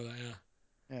 I do know that,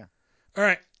 yeah. Yeah. All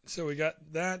right. So we got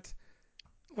that.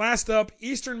 Last up,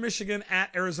 Eastern Michigan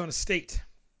at Arizona State.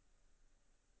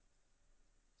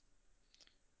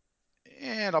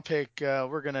 And I'll pick.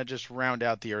 We're gonna just round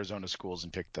out the Arizona schools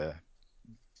and pick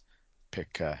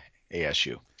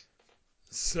ASU.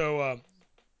 So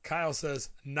Kyle says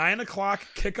 9:00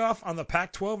 kickoff on the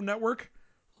Pac-12 network.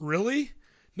 Really?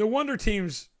 No wonder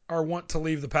teams are want to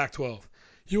leave the Pac-12.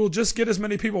 You will just get as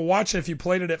many people watching if you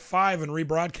played it at 5 and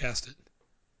rebroadcast it.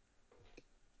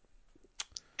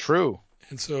 True.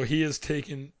 And so he is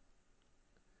taking.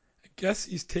 I guess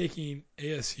he's taking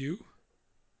ASU.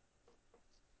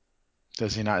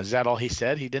 Does he not? Is that all he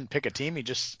said? He didn't pick a team. He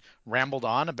just rambled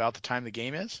on about the time the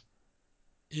game is.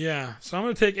 Yeah. So I'm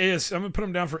going to take ASU. I'm going to put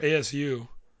him down for ASU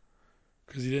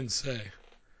because he didn't say.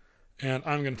 And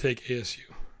I'm going to take ASU.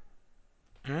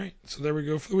 All right. So there we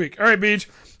go for the week. All right, Beach.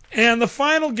 And the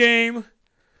final game,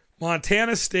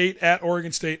 Montana State at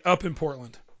Oregon State up in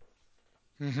Portland.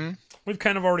 Mm-hmm. We've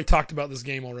kind of already talked about this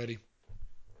game already.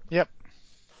 Yep.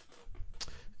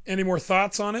 Any more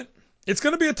thoughts on it? It's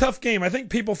going to be a tough game. I think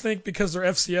people think because they're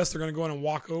FCS, they're going to go in and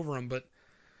walk over them. But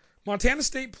Montana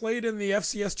State played in the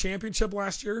FCS championship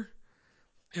last year,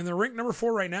 and they're ranked number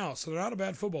 4 right now, so they're not a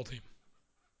bad football team.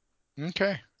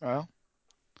 Okay. Well,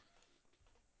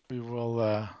 we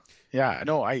will. Yeah.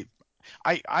 No. I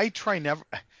try never.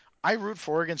 I root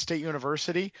for Oregon State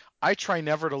University. I try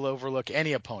never to overlook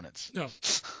any opponents. No.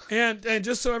 And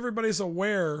just so everybody's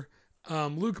aware,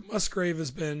 Luke Musgrave has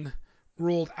been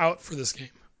ruled out for this game.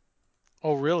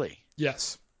 Oh, really?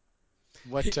 Yes.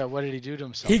 What did he do to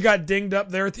himself? He got dinged up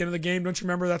there at the end of the game. Don't you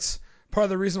remember? That's part of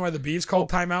the reason why the Bees called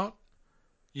timeout.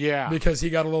 Yeah. Because he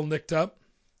got a little nicked up.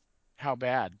 How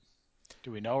bad?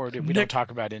 Do we know, or we don't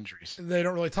talk about injuries? They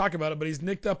don't really talk about it, but he's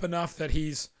nicked up enough that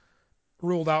he's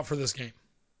ruled out for this game.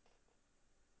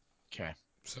 Okay.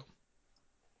 So,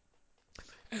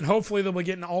 and hopefully they'll be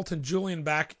getting Alton Julian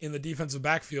back in the defensive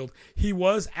backfield. He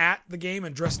was at the game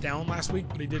and dressed down last week,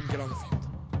 but he didn't get on the field.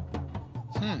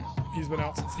 He's been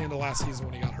out since the end of last season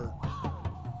when he got hurt.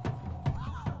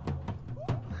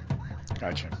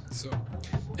 Gotcha. So,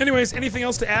 anyways, anything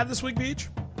else to add this week, Beach?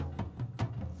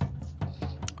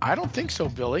 I don't think so,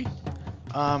 Billy.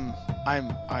 I'm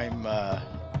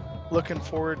looking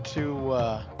forward to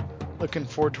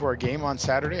our game on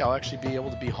Saturday. I'll actually be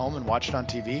able to be home and watch it on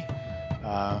TV.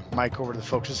 Mike over to the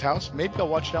folks' house. Maybe I'll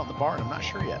watch it out in the barn. I'm not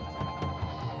sure yet.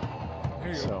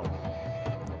 There you go.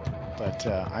 But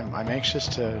I'm anxious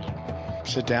to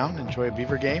sit down, enjoy a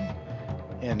Beaver game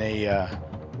in a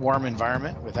warm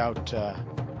environment without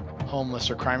homeless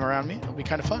or crime around me. It'll be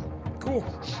kind of fun. Cool.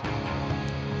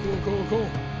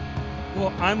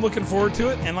 Well, I'm looking forward to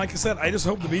it, and like I said, I just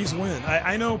hope the Bees win.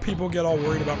 I know people get all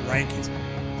worried about rankings.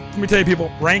 Let me tell you, people,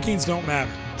 rankings don't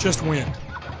matter. Just win.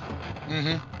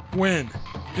 Mm-hmm. Win.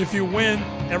 If you win,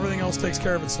 everything else takes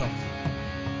care of itself.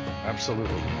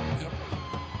 Absolutely. Yep.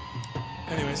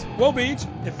 Anyways, well, Beach,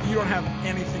 if you don't have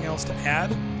anything else to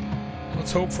add,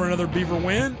 let's hope for another Beaver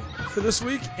win for this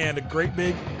week and a great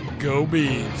big Go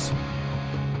Bees.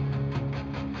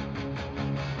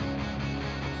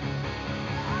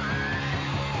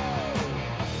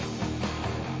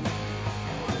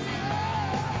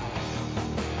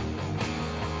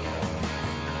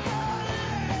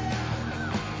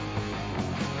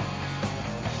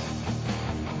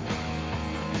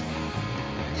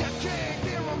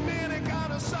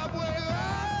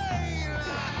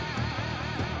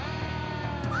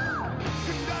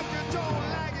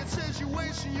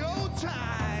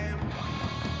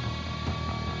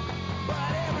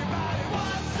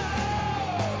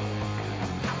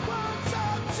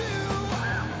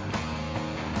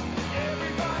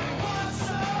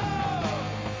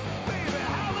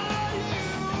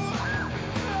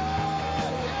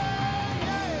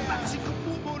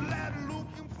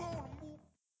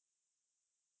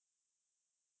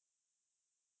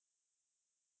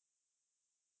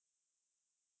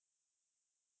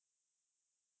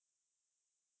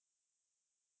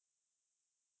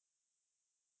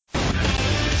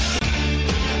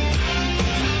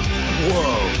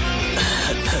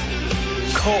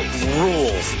 Colt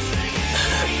rules.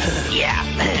 Yeah,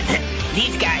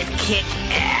 these guys kick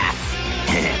ass.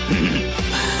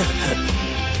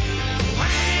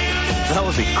 That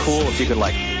would be cool if you could,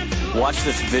 watch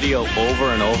this video over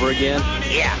and over again.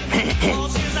 Yeah,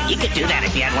 you could do that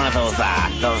if you had one of those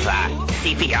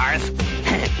CPRs.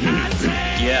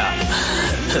 Yeah,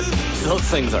 those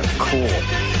things are cool.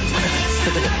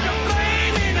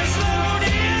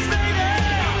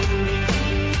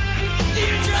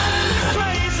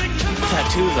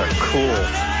 Tattoos are cool.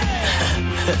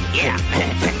 Yeah.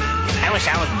 I wish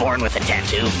I was born with a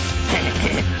tattoo.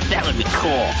 That would be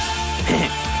cool.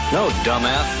 No,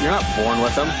 dumbass. You're not born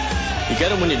with them. You get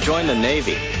them when you join the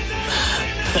Navy.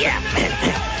 Yeah.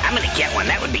 I'm gonna get one.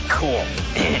 That would be cool.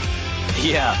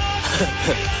 Yeah.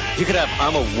 You could have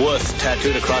 "I'm a wuss"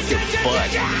 tattooed across your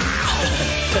butt.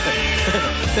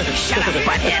 Shut up,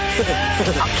 butthead.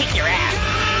 I'll kick your ass.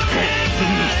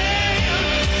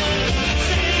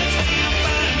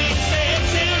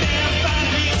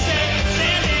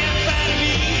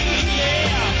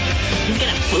 He's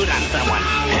gonna boot on someone.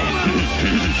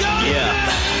 Yeah.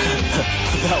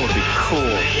 That would be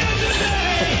cool.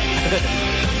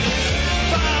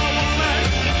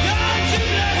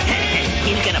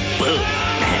 He's gonna boot.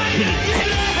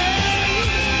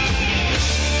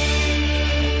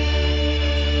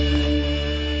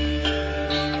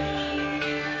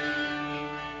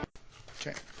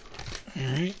 Okay. All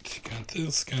right. Got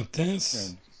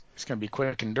this. It's gonna be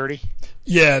quick and dirty.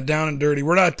 Yeah, down and dirty.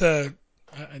 We're not,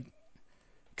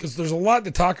 because there's a lot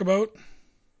to talk about.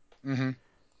 Mm-hmm.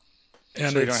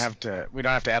 And so we don't have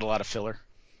to add a lot of filler.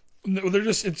 They're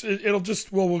just,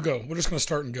 we'll go. We're just going to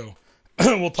start and go.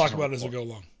 We'll talk about it as we go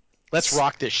along. Let's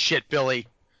rock this shit, Billy.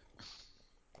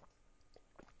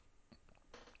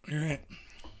 All right.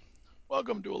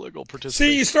 Welcome to illegal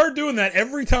participation. See, you start doing that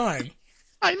every time.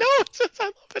 I know. I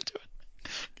love it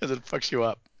because it fucks you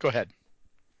up. Go ahead.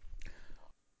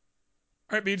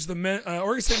 All right, Beach, the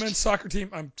Oregon State men's soccer team.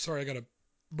 I'm sorry, I got a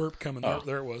burp coming. Oh.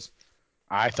 There it was.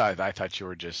 I thought you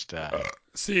were just.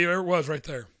 See, there it was right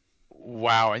there.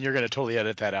 Wow, and you're gonna totally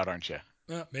edit that out, aren't you?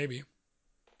 Maybe.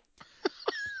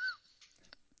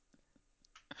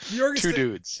 Two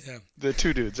dudes. Yeah. The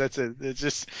two dudes. That's it. It's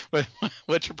just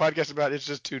what's your podcast about? It's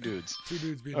just two dudes. Two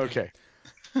dudes being okay.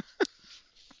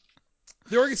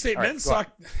 The Oregon State men's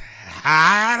soccer.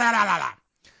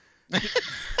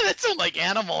 That sounds like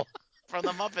Animal from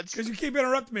the Muppets. Because you keep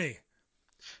interrupting me.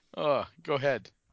 Oh, go ahead.